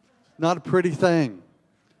 Not a pretty thing.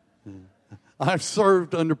 I've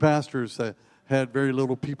served under pastors that had very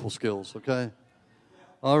little people skills, okay?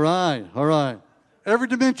 All right. Every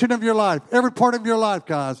dimension of your life, every part of your life,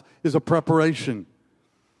 guys, is a preparation.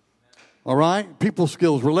 All right? People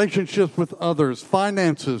skills, relationships with others,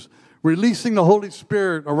 finances, releasing the Holy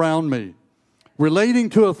Spirit around me,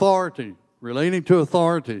 relating to authority,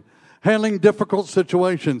 handling difficult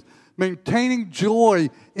situations, maintaining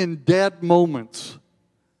joy in dead moments,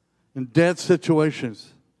 in dead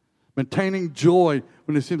situations, maintaining joy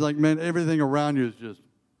when it seems like, man, everything around you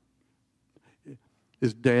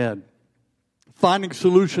is dead. Finding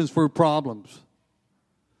solutions for problems.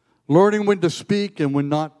 Learning when to speak and when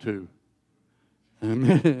not to.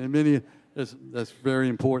 And that's very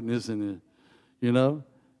important, isn't it? You know,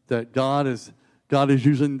 that God is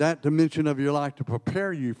using that dimension of your life to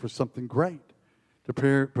prepare you for something great, to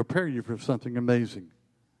prepare you for something amazing.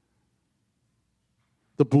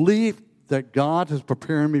 The belief that God is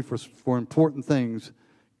preparing me for important things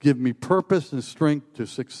give me purpose and strength to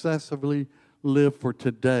successfully live for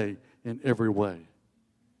today in every way.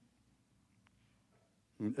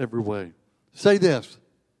 In every way. Say this.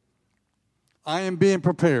 I am being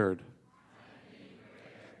prepared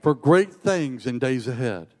for great things in days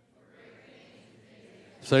ahead.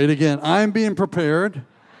 Say it again. I am being prepared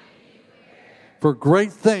for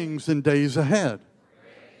great things in days ahead.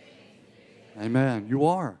 Amen. You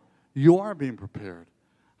are. You are being prepared.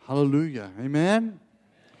 Hallelujah. Amen.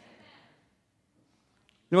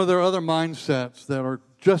 You know, there are other mindsets that are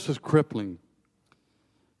just as crippling.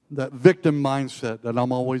 That victim mindset, that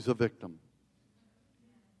I'm always a victim.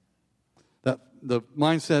 That the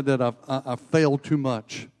mindset that I failed too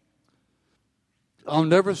much. I'll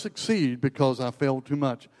never succeed because I failed too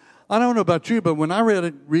much. I don't know about you, but when I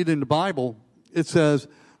read in the Bible, it says,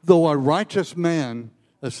 though a righteous man,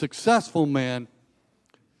 a successful man,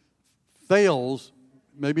 fails,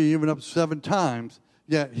 maybe even up 7 times,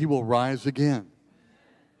 yet he will rise again.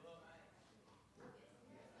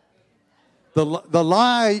 The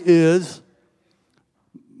lie is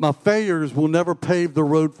my failures will never pave the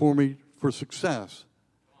road for me for success.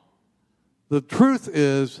 The truth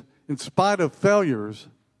is, in spite of failures,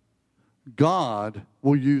 God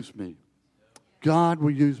will use me. God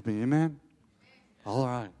will use me. Amen? All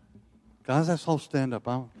right. Guys, let's all stand up.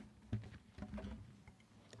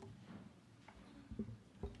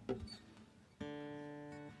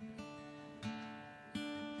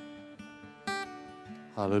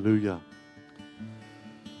 Hallelujah.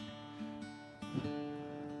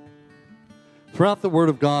 Throughout the Word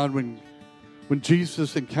of God, when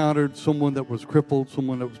Jesus encountered someone that was crippled,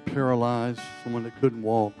 someone that was paralyzed, someone that couldn't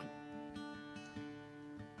walk,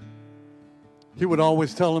 He would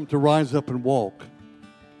always tell them to rise up and walk.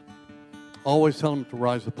 Always tell them to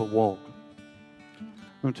rise up and walk. I'm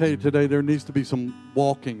going to tell you today, there needs to be some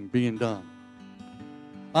walking being done.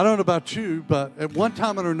 I don't know about you, but at one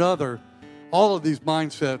time or another, all of these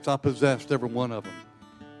mindsets, I possessed every one of them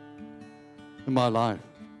in my life.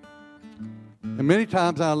 And many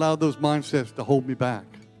times I allowed those mindsets to hold me back.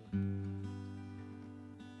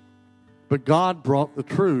 But God brought the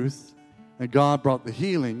truth, and God brought the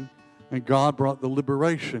healing, and God brought the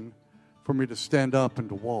liberation for me to stand up and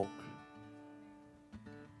to walk.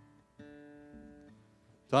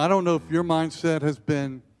 So I don't know if your mindset has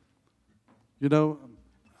been, you know,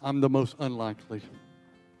 I'm the most unlikely,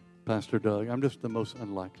 Pastor Doug. I'm just the most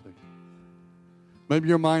unlikely. Maybe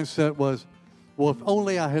your mindset was, well, if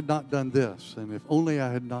only I had not done this, and if only I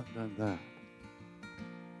had not done that.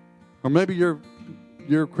 Or maybe your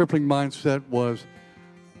crippling mindset was,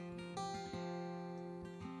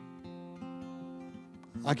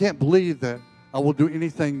 I can't believe that I will do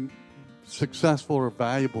anything successful or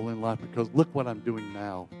valuable in life because look what I'm doing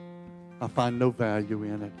now. I find no value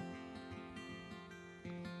in it. I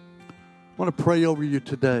want to pray over you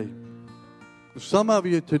today. Some of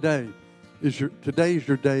you today, today is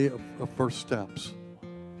your day of first steps.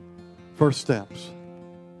 First steps.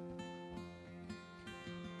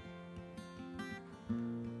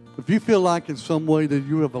 If you feel like in some way that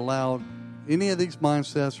you have allowed any of these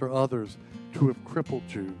mindsets or others to have crippled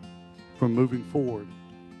you from moving forward,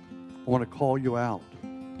 I want to call you out.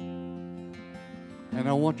 And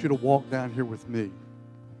I want you to walk down here with me.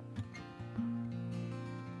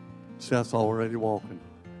 Seth's already walking.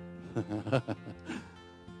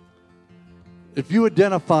 If you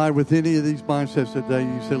identify with any of these mindsets today,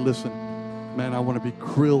 you say, listen, man, I want to be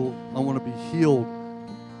I want to be healed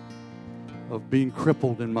of being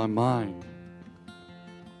crippled in my mind.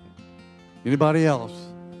 Anybody else?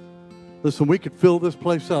 Listen, we could fill this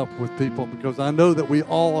place up with people because I know that we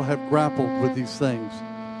all have grappled with these things.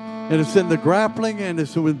 And it's in the grappling and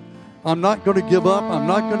it's with, I'm not going to give up. I'm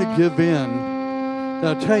not going to give in. And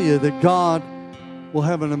I tell you that God will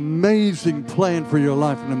have an amazing plan for your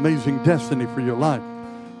life, an amazing destiny for your life.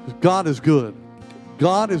 Because God is good.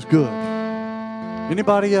 God is good.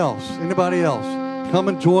 Anybody else? Anybody else? Come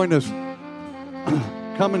and join us.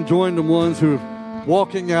 Come and join the ones who are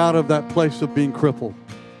walking out of that place of being crippled.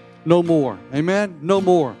 No more. Amen? No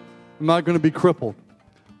more. I'm not going to be crippled.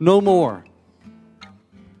 No more.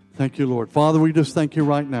 Thank you, Lord. Father, we just thank you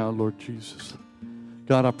right now, Lord Jesus.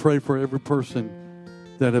 God, I pray for every person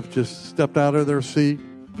that have just stepped out of their seat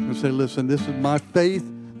and say, listen, this is my faith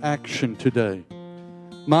action today.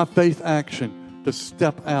 My faith action to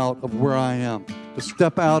step out of where I am, to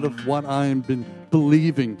step out of what I have been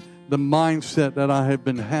believing, the mindset that I have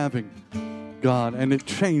been having, God, and it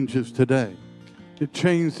changes today. It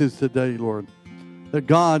changes today, Lord. That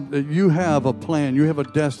God, that you have a plan, you have a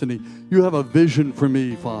destiny, you have a vision for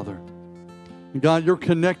me, Father. And God, you're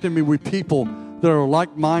connecting me with people that are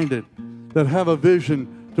like-minded, that have a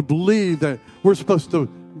vision to believe that we're supposed to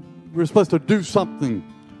do something.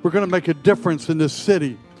 We're going to make a difference in this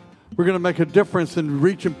city. We're going to make a difference in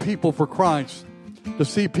reaching people for Christ, to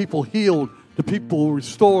see people healed, to people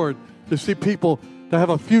restored, to see people to have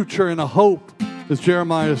a future and a hope, as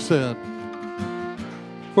Jeremiah said.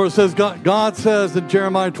 For it says, God says in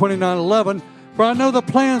Jeremiah 29:11, for I know the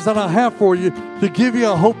plans that I have for you to give you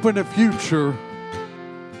a hope in the future.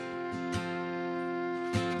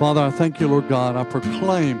 Father, I thank you, Lord God. I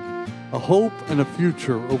proclaim a hope and a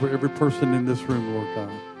future over every person in this room, Lord God.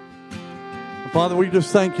 And Father, we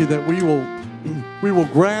just thank you that we will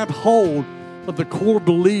grab hold of the core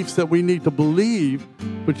beliefs that we need to believe,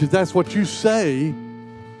 which is that's what you say.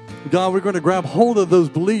 God, we're going to grab hold of those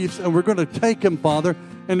beliefs and we're going to take them, Father,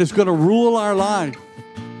 and it's going to rule our life.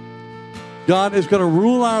 God is going to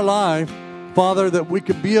rule our life, Father, that we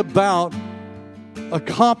could be about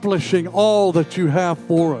accomplishing all that you have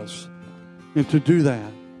for us and to do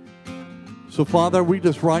that. So, Father, we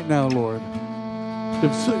just right now, Lord,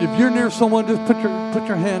 if you're near someone, just put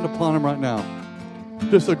your hand upon them right now.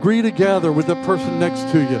 Just agree together with the person next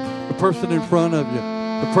to you, the person in front of you,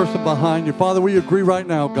 the person behind you. Father, we agree right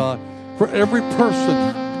now, God, for every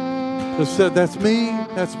person that said, that's me,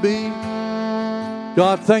 that's me.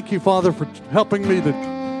 God, thank you, Father, for helping me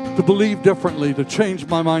to believe differently, to change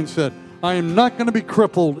my mindset. I am not going to be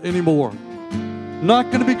crippled anymore.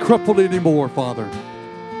 Not going to be crippled anymore, Father.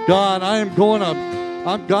 God, I'm going to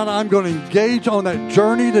engage on that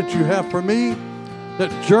journey that you have for me,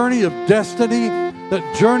 that journey of destiny, that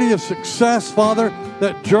journey of success, Father,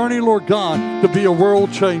 that journey, Lord God, to be a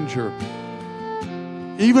world changer.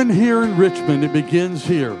 Even here in Richmond, it begins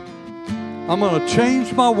here. I'm going to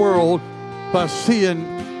change my world by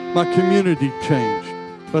seeing my community change,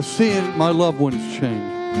 by seeing my loved ones change,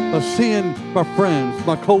 by seeing my friends,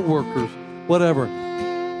 my co-workers, whatever.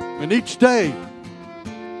 And each day,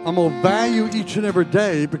 I'm going to value each and every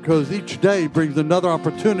day because each day brings another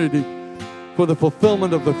opportunity for the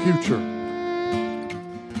fulfillment of the future.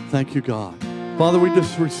 Thank you, God. Father, we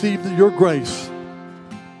just received your grace.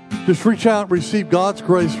 Just reach out and receive God's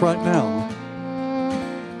grace right now.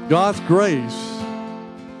 God's grace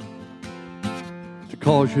to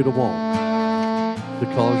cause you to walk. To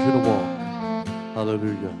cause you to walk.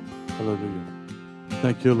 Hallelujah. Hallelujah.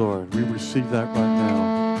 Thank you, Lord. We receive that right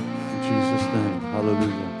now. In Jesus' name.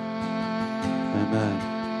 Hallelujah. Amen.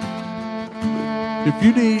 If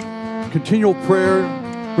you need continual prayer,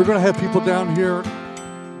 we're going to have people down here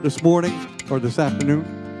this morning or this afternoon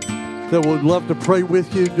that would love to pray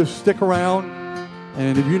with you. Just stick around.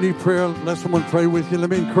 And if you need prayer, let someone pray with you. Let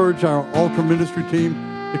me encourage our altar ministry team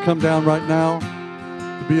to come down right now,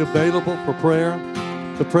 to be available for prayer,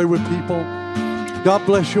 to pray with people. God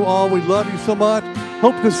bless you all. We love you so much.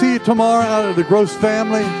 Hope to see you tomorrow out of the Gross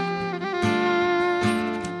family.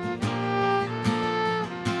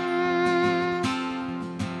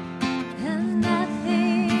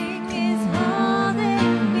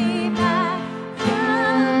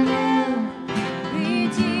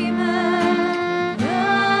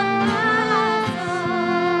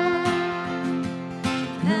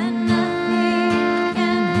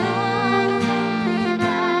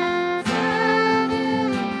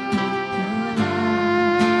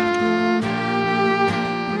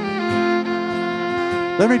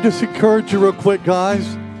 Let me just encourage you real quick,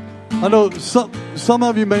 guys. I know some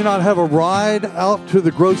of you may not have a ride out to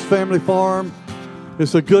the Gross Family Farm.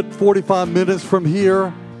 It's a good 45 minutes from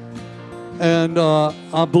here. And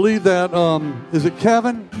I believe that, is it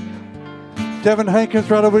Kevin? Kevin Hankins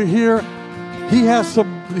right over here. He has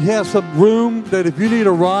some room that if you need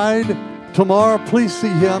a ride tomorrow, please see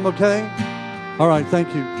him, okay? All right,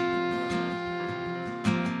 thank you.